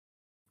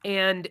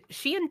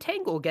she and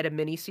Tangle get a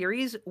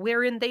miniseries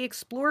wherein they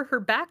explore her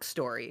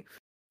backstory.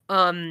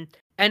 And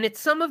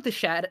it's some of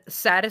the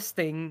saddest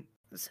things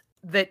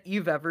that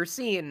you've ever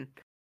seen.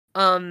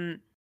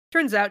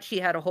 Turns out she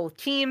had a whole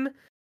team,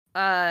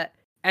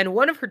 and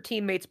one of her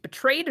teammates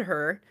betrayed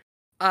her,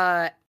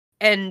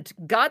 and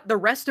got the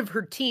rest of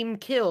her team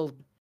killed,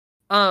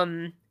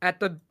 at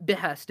the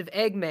behest of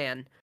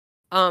Eggman.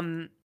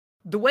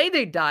 The way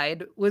they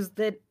died was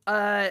that,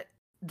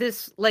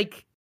 this,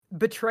 like,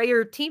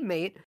 betrayer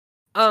teammate,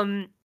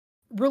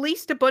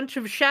 released a bunch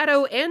of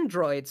shadow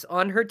androids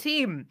on her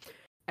team,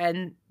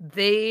 and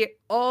they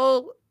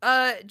all,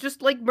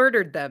 just, like,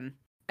 murdered them,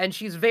 and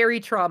she's very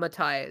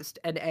traumatized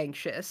and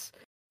anxious,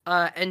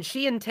 and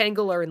she and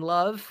Tangle are in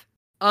love,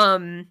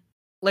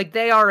 like,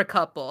 they are a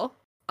couple.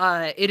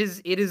 It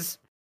is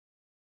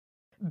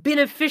been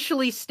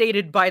officially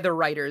stated by the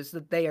writers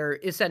that they are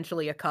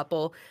essentially a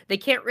couple. They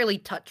can't really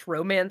touch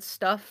romance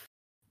stuff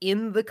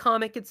in the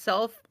comic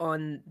itself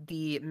on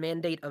the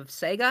mandate of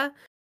Sega.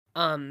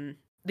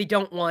 They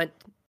don't want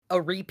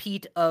a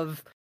repeat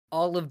of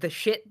all of the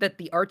shit that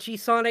the Archie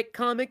Sonic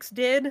comics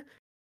did.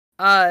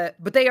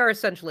 But they are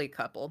essentially a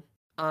couple.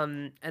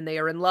 And they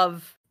are in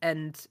love,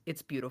 and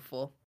it's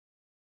beautiful.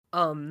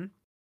 But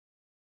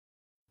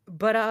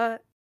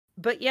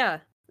yeah,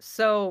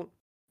 so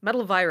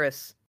Metal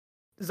Virus,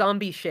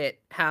 zombie shit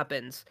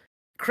happens.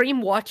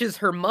 Cream watches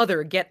her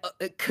mother get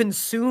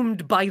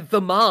consumed by the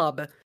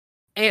mob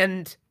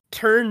and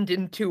turned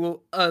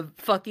into a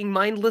fucking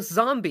mindless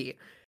zombie.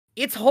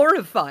 It's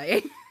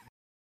horrifying.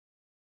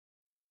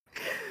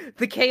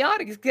 The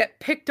Chaotix get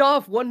picked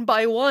off one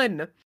by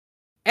one.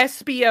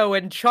 Espio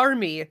and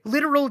Charmy,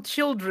 literal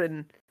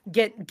children,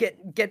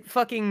 get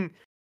fucking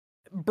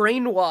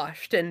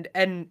brainwashed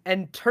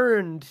and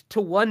turned to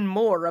one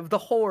more of the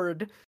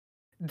horde.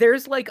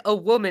 There's like a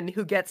woman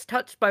who gets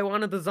touched by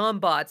one of the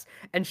zombots,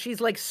 and she's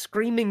like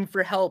screaming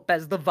for help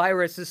as the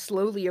virus is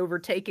slowly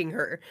overtaking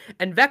her.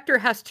 And Vector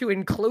has to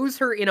enclose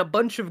her in a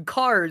bunch of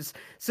cars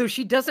so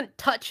she doesn't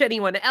touch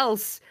anyone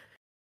else.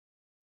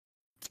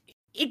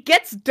 It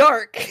gets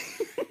dark.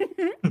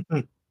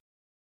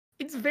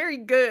 It's very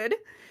good.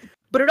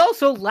 But it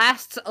also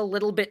lasts a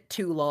little bit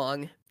too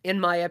long, in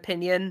my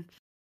opinion.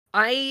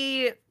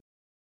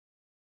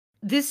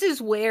 This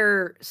is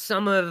where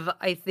some of,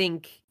 I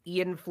think,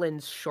 Ian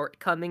Flynn's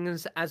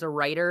shortcomings as a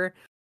writer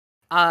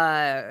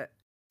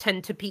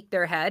tend to peek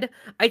their head.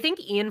 I think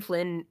Ian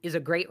Flynn is a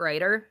great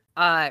writer,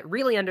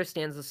 really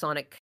understands the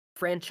Sonic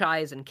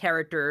franchise and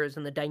characters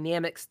and the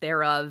dynamics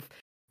thereof,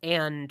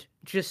 and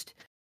just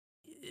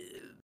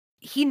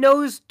he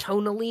knows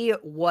tonally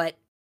what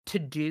to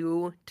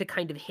do to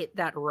kind of hit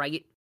that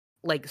right,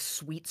 like,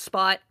 sweet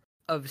spot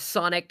of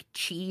Sonic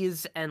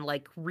cheese and,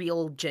 like,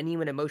 real,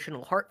 genuine,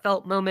 emotional,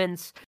 heartfelt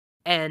moments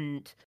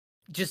and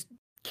just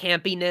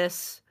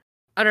campiness.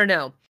 I don't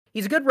know.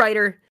 He's a good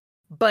writer,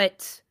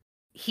 but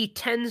he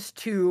tends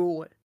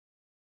to...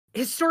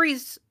 his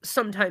stories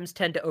sometimes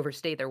tend to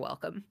overstay their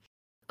welcome.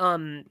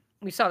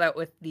 We saw that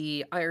with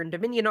the Iron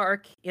Dominion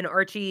arc in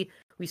Archie.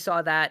 We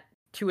saw that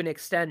to an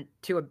extent,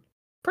 to a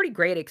pretty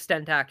great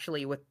extent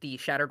actually, with the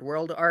Shattered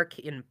World arc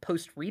in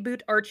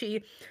post-reboot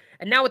Archie.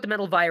 And now with the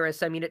Metal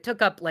Virus, I mean, it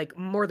took up like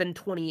more than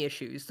 20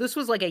 issues. This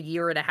was like a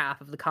year and a half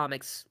of the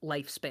comic's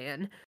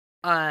lifespan,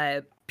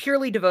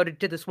 purely devoted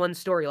to this one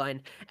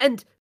storyline.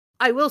 And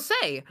I will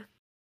say,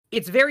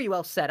 it's very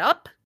well set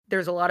up.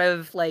 There's a lot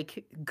of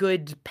like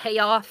good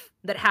payoff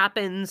that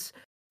happens.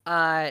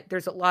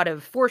 There's a lot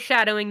of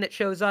foreshadowing that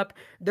shows up.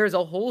 There's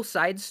a whole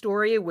side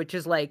story which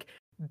is like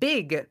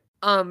big,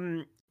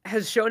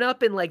 has shown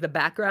up in like the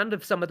background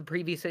of some of the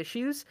previous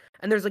issues,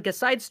 and there's like a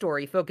side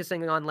story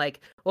focusing on like,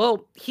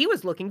 well, he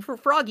was looking for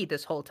Froggy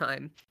this whole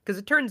time because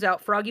it turns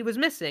out Froggy was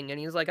missing, and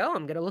he was like, oh,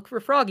 I'm gonna look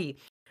for Froggy,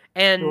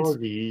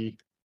 and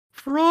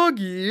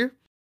Froggy,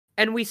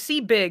 and we see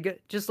Big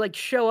just like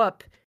show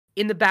up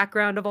in the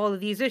background of all of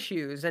these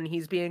issues, and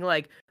he's being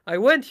like, I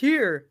went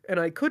here and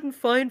I couldn't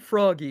find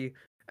Froggy,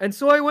 and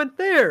so I went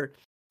there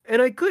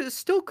and I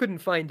still couldn't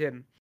find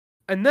him,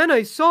 and then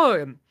I saw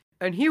him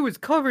and he was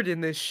covered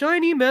in this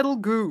shiny metal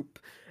goop,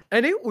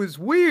 and it was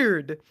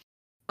weird.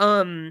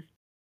 And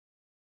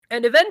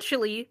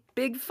eventually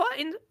Big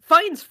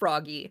finds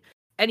Froggy,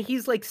 and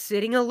he's like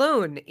sitting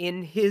alone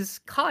in his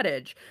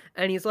cottage,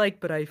 and he's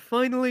like, but I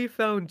finally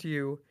found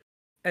you,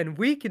 and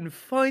we can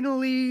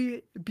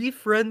finally be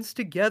friends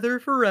together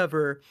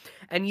forever.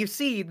 And you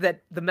see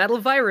that the metal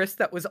virus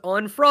that was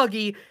on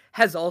Froggy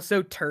has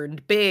also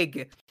turned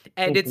big,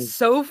 and it's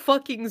so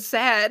fucking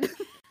sad.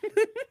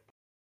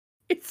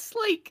 It's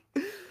like,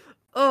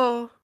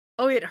 oh,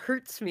 it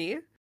hurts me.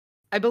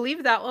 I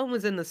believe that one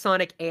was in the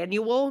Sonic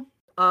Annual,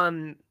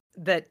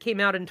 that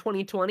came out in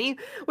 2020,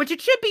 which it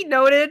should be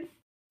noted,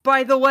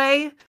 by the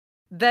way,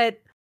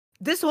 that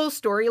this whole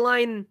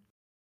storyline,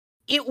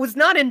 it was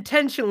not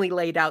intentionally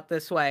laid out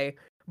this way,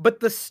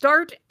 but the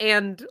start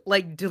and,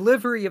 like,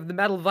 delivery of the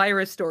Metal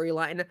Virus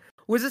storyline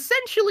was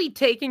essentially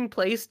taking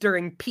place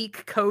during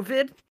peak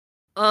COVID.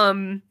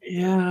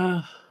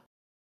 Yeah.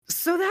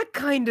 So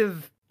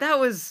that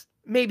was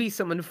maybe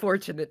some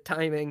unfortunate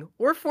timing,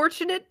 or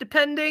fortunate,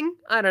 depending.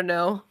 I don't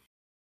know.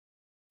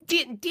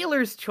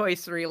 Dealer's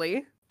choice,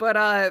 really.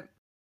 But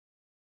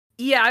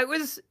yeah, it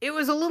was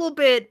a little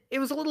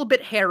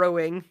bit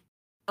harrowing.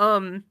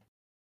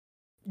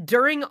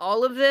 During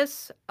all of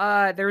this,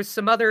 there's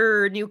some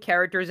other new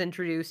characters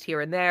introduced here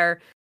and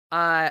there.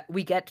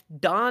 We get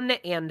Dawn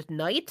and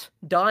Night,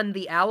 Dawn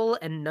the owl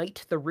and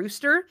Night the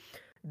rooster.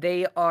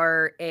 They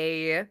are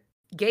a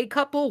gay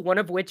couple, one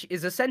of which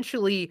is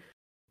essentially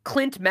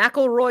Clint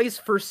McElroy's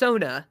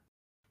persona.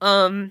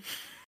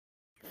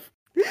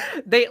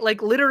 They,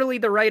 like, literally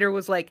the writer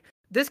was like,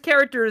 this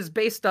character is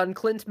based on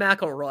Clint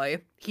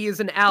McElroy. He is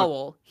an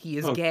owl. He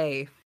is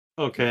gay.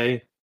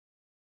 Okay.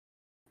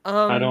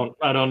 I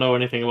don't know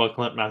anything about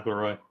Clint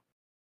McElroy.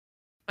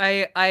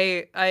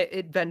 I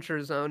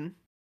Adventure Zone.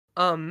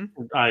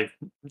 Okay.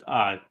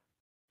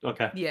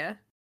 Yeah.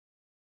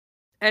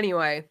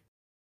 Anyway.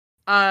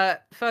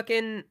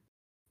 Fucking,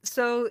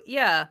 so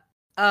yeah.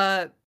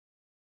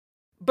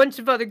 Bunch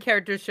of other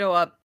characters show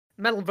up.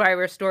 Metal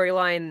Virus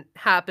storyline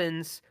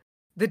happens.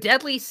 The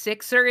Deadly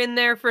Six are in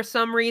there for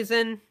some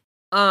reason.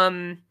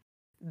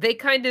 They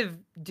kind of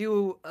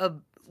do a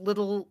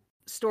little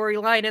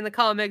storyline in the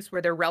comics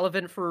where they're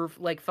relevant for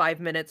like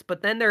 5 minutes,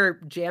 but then they're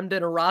jammed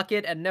in a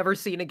rocket and never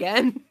seen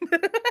again.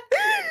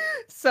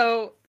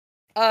 So,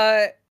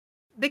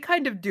 they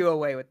kind of do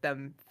away with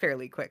them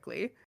fairly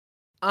quickly.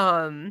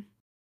 But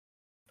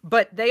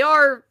they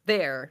are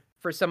there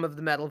for some of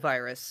the Metal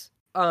Virus.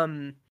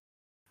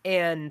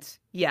 And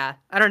yeah,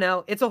 I don't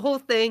know. It's a whole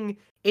thing.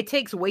 It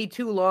takes way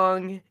too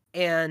long,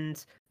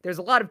 and there's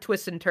a lot of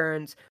twists and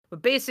turns.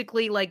 But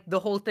basically, like, the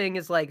whole thing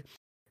is like,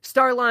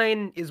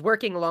 Starline is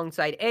working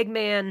alongside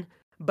Eggman,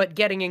 but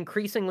getting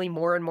increasingly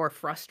more and more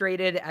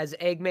frustrated as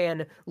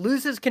Eggman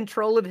loses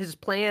control of his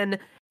plan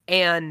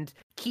and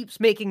keeps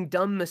making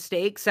dumb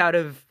mistakes out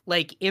of,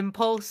 like,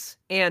 impulse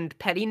and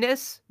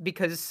pettiness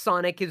because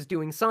Sonic is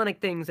doing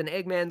Sonic things, and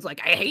Eggman's like,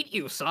 I hate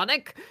you,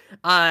 Sonic!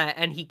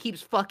 And he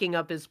keeps fucking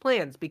up his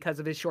plans because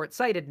of his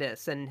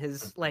short-sightedness and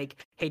his,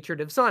 like,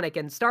 hatred of Sonic,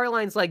 and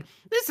Starline's like,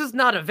 this is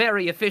not a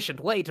very efficient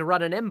way to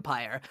run an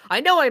empire.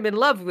 I know I'm in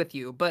love with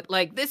you, but,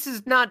 like, this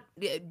is not...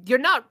 You're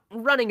not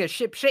running a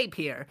ship shape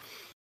here.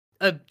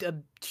 A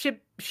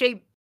ship...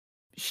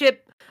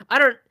 I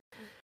don't...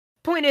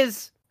 Point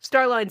is,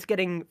 Starline's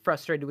getting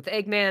frustrated with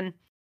Eggman.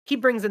 He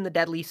brings in the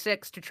Deadly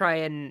Six to try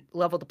and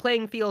level the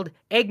playing field.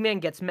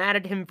 Eggman gets mad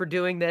at him for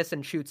doing this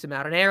and shoots him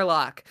out an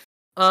airlock.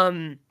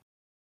 And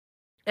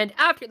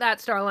after that,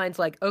 Starline's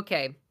like,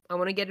 okay, I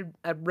want to get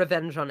a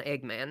revenge on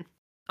Eggman.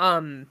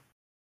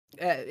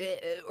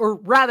 Or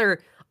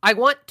rather, I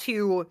want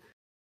to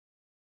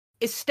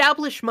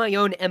establish my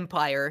own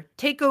empire,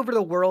 take over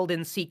the world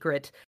in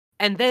secret,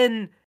 and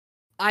then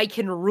I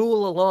can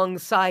rule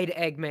alongside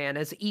Eggman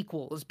as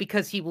equals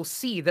because he will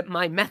see that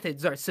my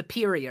methods are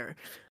superior.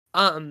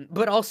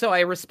 But also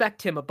I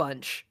respect him a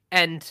bunch.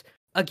 And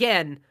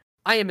again,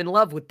 I am in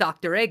love with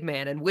Dr.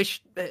 Eggman and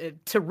wish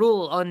to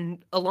rule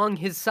along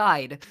his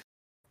side.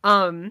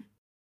 And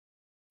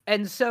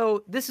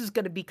so this is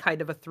going to be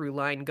kind of a through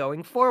line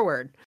going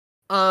forward.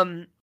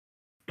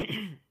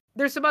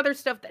 There's some other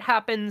stuff that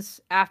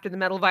happens after the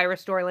Metal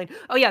Virus storyline.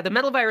 Oh yeah, the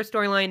Metal Virus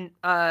storyline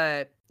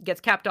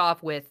gets capped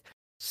off with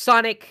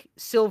Sonic,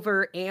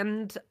 Silver,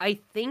 and I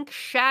think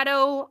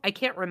Shadow. I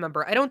can't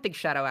remember. I don't think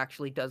Shadow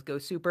actually does go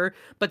super,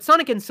 but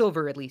Sonic and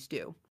Silver at least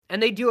do.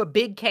 And they do a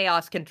big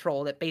chaos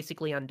control that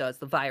basically undoes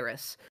the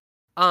virus.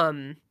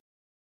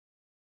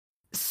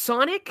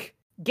 Sonic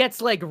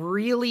gets like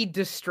really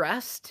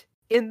distressed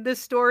in this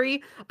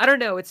story. I don't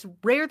know, it's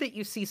rare that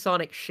you see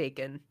Sonic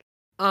shaken.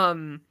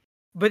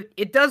 But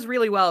it does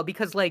really well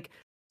because like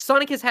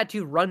Sonic has had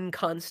to run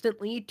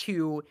constantly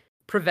to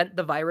prevent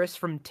the virus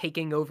from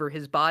taking over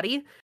his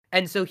body.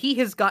 And so he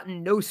has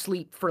gotten no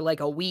sleep for like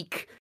a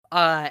week.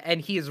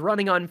 And he is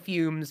running on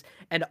fumes,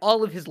 and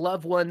all of his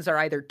loved ones are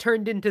either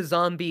turned into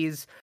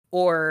zombies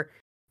or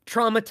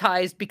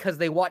traumatized because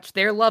they watched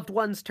their loved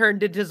ones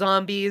turned into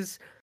zombies.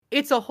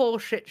 It's a whole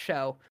shit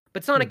show.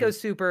 But Sonic goes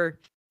super,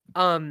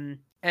 and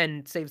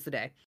saves the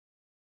day.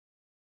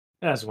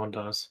 As one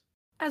does.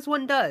 As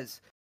one does.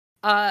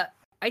 I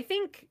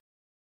think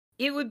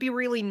it would be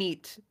really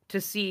neat to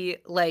see,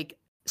 like,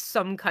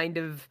 some kind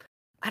of,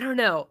 I don't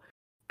know.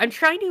 I'm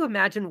trying to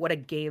imagine what a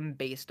game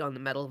based on the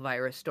Metal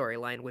Virus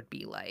storyline would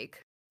be like.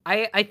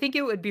 I think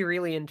it would be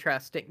really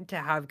interesting to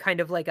have kind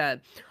of like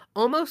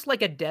almost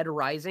like a Dead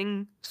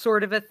Rising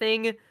sort of a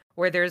thing,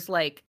 where there's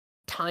like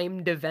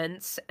timed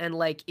events, and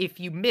like if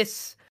you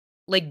miss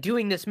like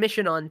doing this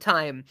mission on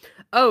time,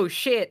 oh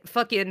shit,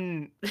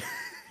 fucking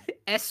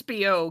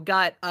SBO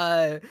got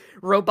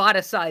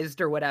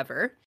roboticized or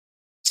whatever.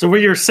 So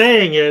what you're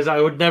saying is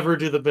I would never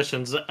do the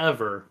missions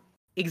ever.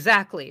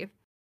 Exactly.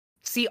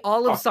 See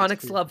all of Fuck,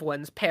 Sonic's cool. loved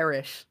ones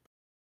perish.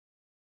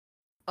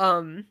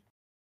 Sonic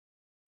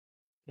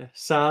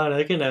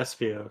and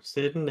Espio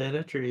sitting in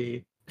a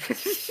tree.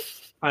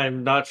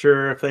 I'm not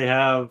sure if they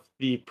have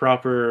the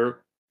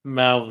proper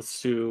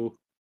mouths to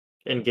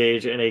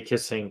engage in a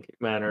kissing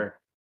manner.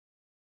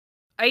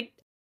 I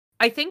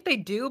think they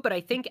do, but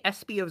I think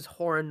Espio's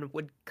horn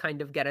would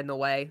kind of get in the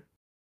way.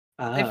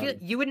 I feel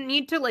you would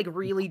need to like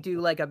really do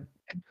like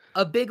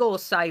a big ol'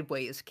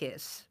 sideways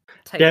kiss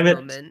type Damn it.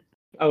 moment.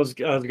 I was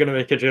gonna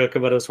make a joke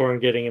about his horn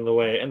getting in the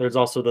way, and there's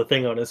also the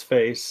thing on his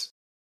face.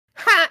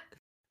 Ha!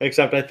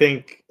 Except I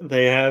think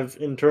they have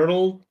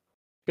internal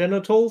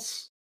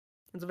genitals.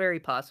 It's very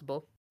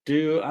possible.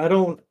 I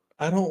don't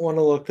want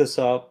to look this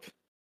up.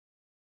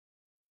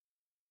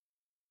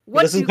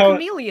 What This is do how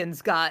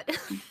chameleons got?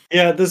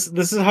 Yeah, this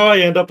is how I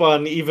end up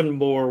on even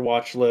more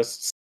watch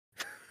lists.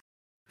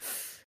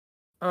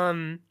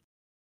 But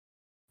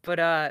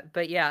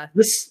yeah.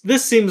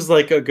 This seems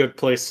like a good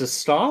place to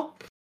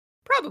stop.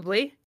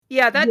 Probably.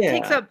 Yeah, that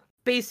takes Yeah. up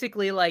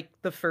basically like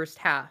the first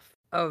half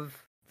of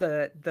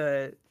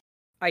the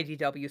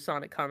IDW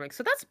Sonic comics.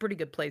 So that's a pretty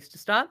good place to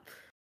stop.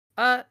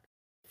 Thank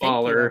you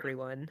Baller.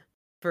 everyone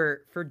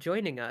for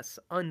joining us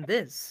on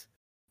this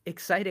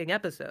exciting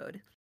episode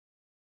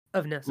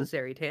of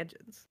Necessary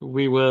Tangents.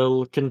 We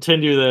will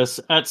continue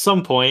this at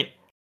some point.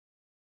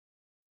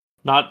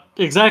 Not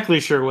exactly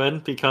sure when,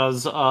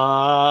 because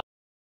I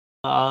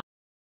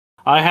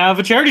have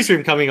a charity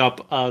stream coming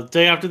up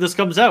day after this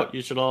comes out.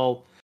 You should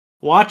all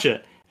watch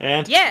it.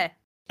 And Yeah.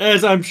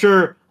 as I'm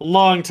sure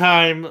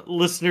longtime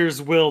listeners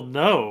will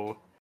know,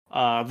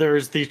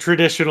 there's the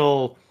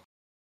traditional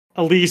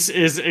Elise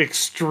is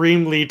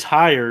extremely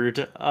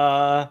tired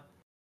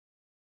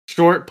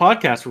short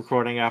podcast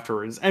recording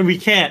afterwards. And we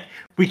can't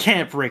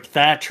break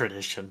that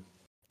tradition.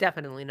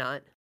 Definitely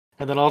not.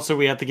 And then also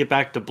we have to get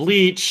back to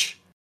Bleach.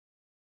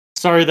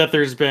 Sorry that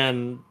there's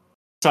been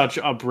such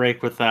a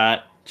break with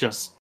that.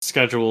 Just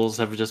schedules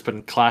have just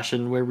been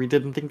clashing where we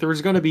didn't think there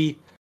was going to be.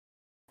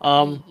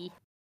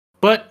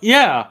 But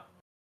yeah,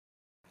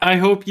 I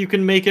hope you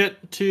can make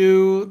it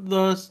to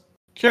the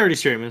charity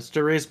stream. It's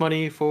to raise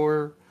money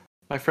for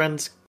my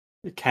friend's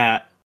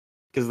cat,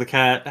 because the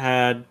cat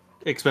had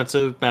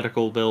expensive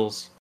medical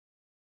bills.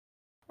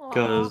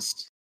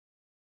 Because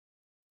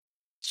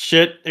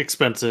shit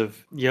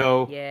expensive,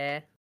 yo. Yeah.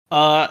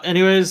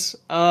 Anyways,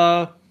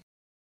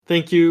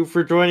 thank you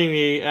for joining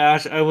me,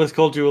 Ash. I almost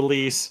called you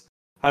Elise.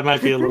 I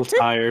might be a little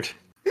tired.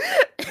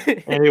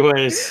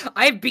 Anyways.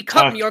 I've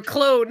become your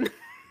clone.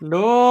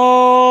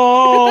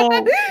 No!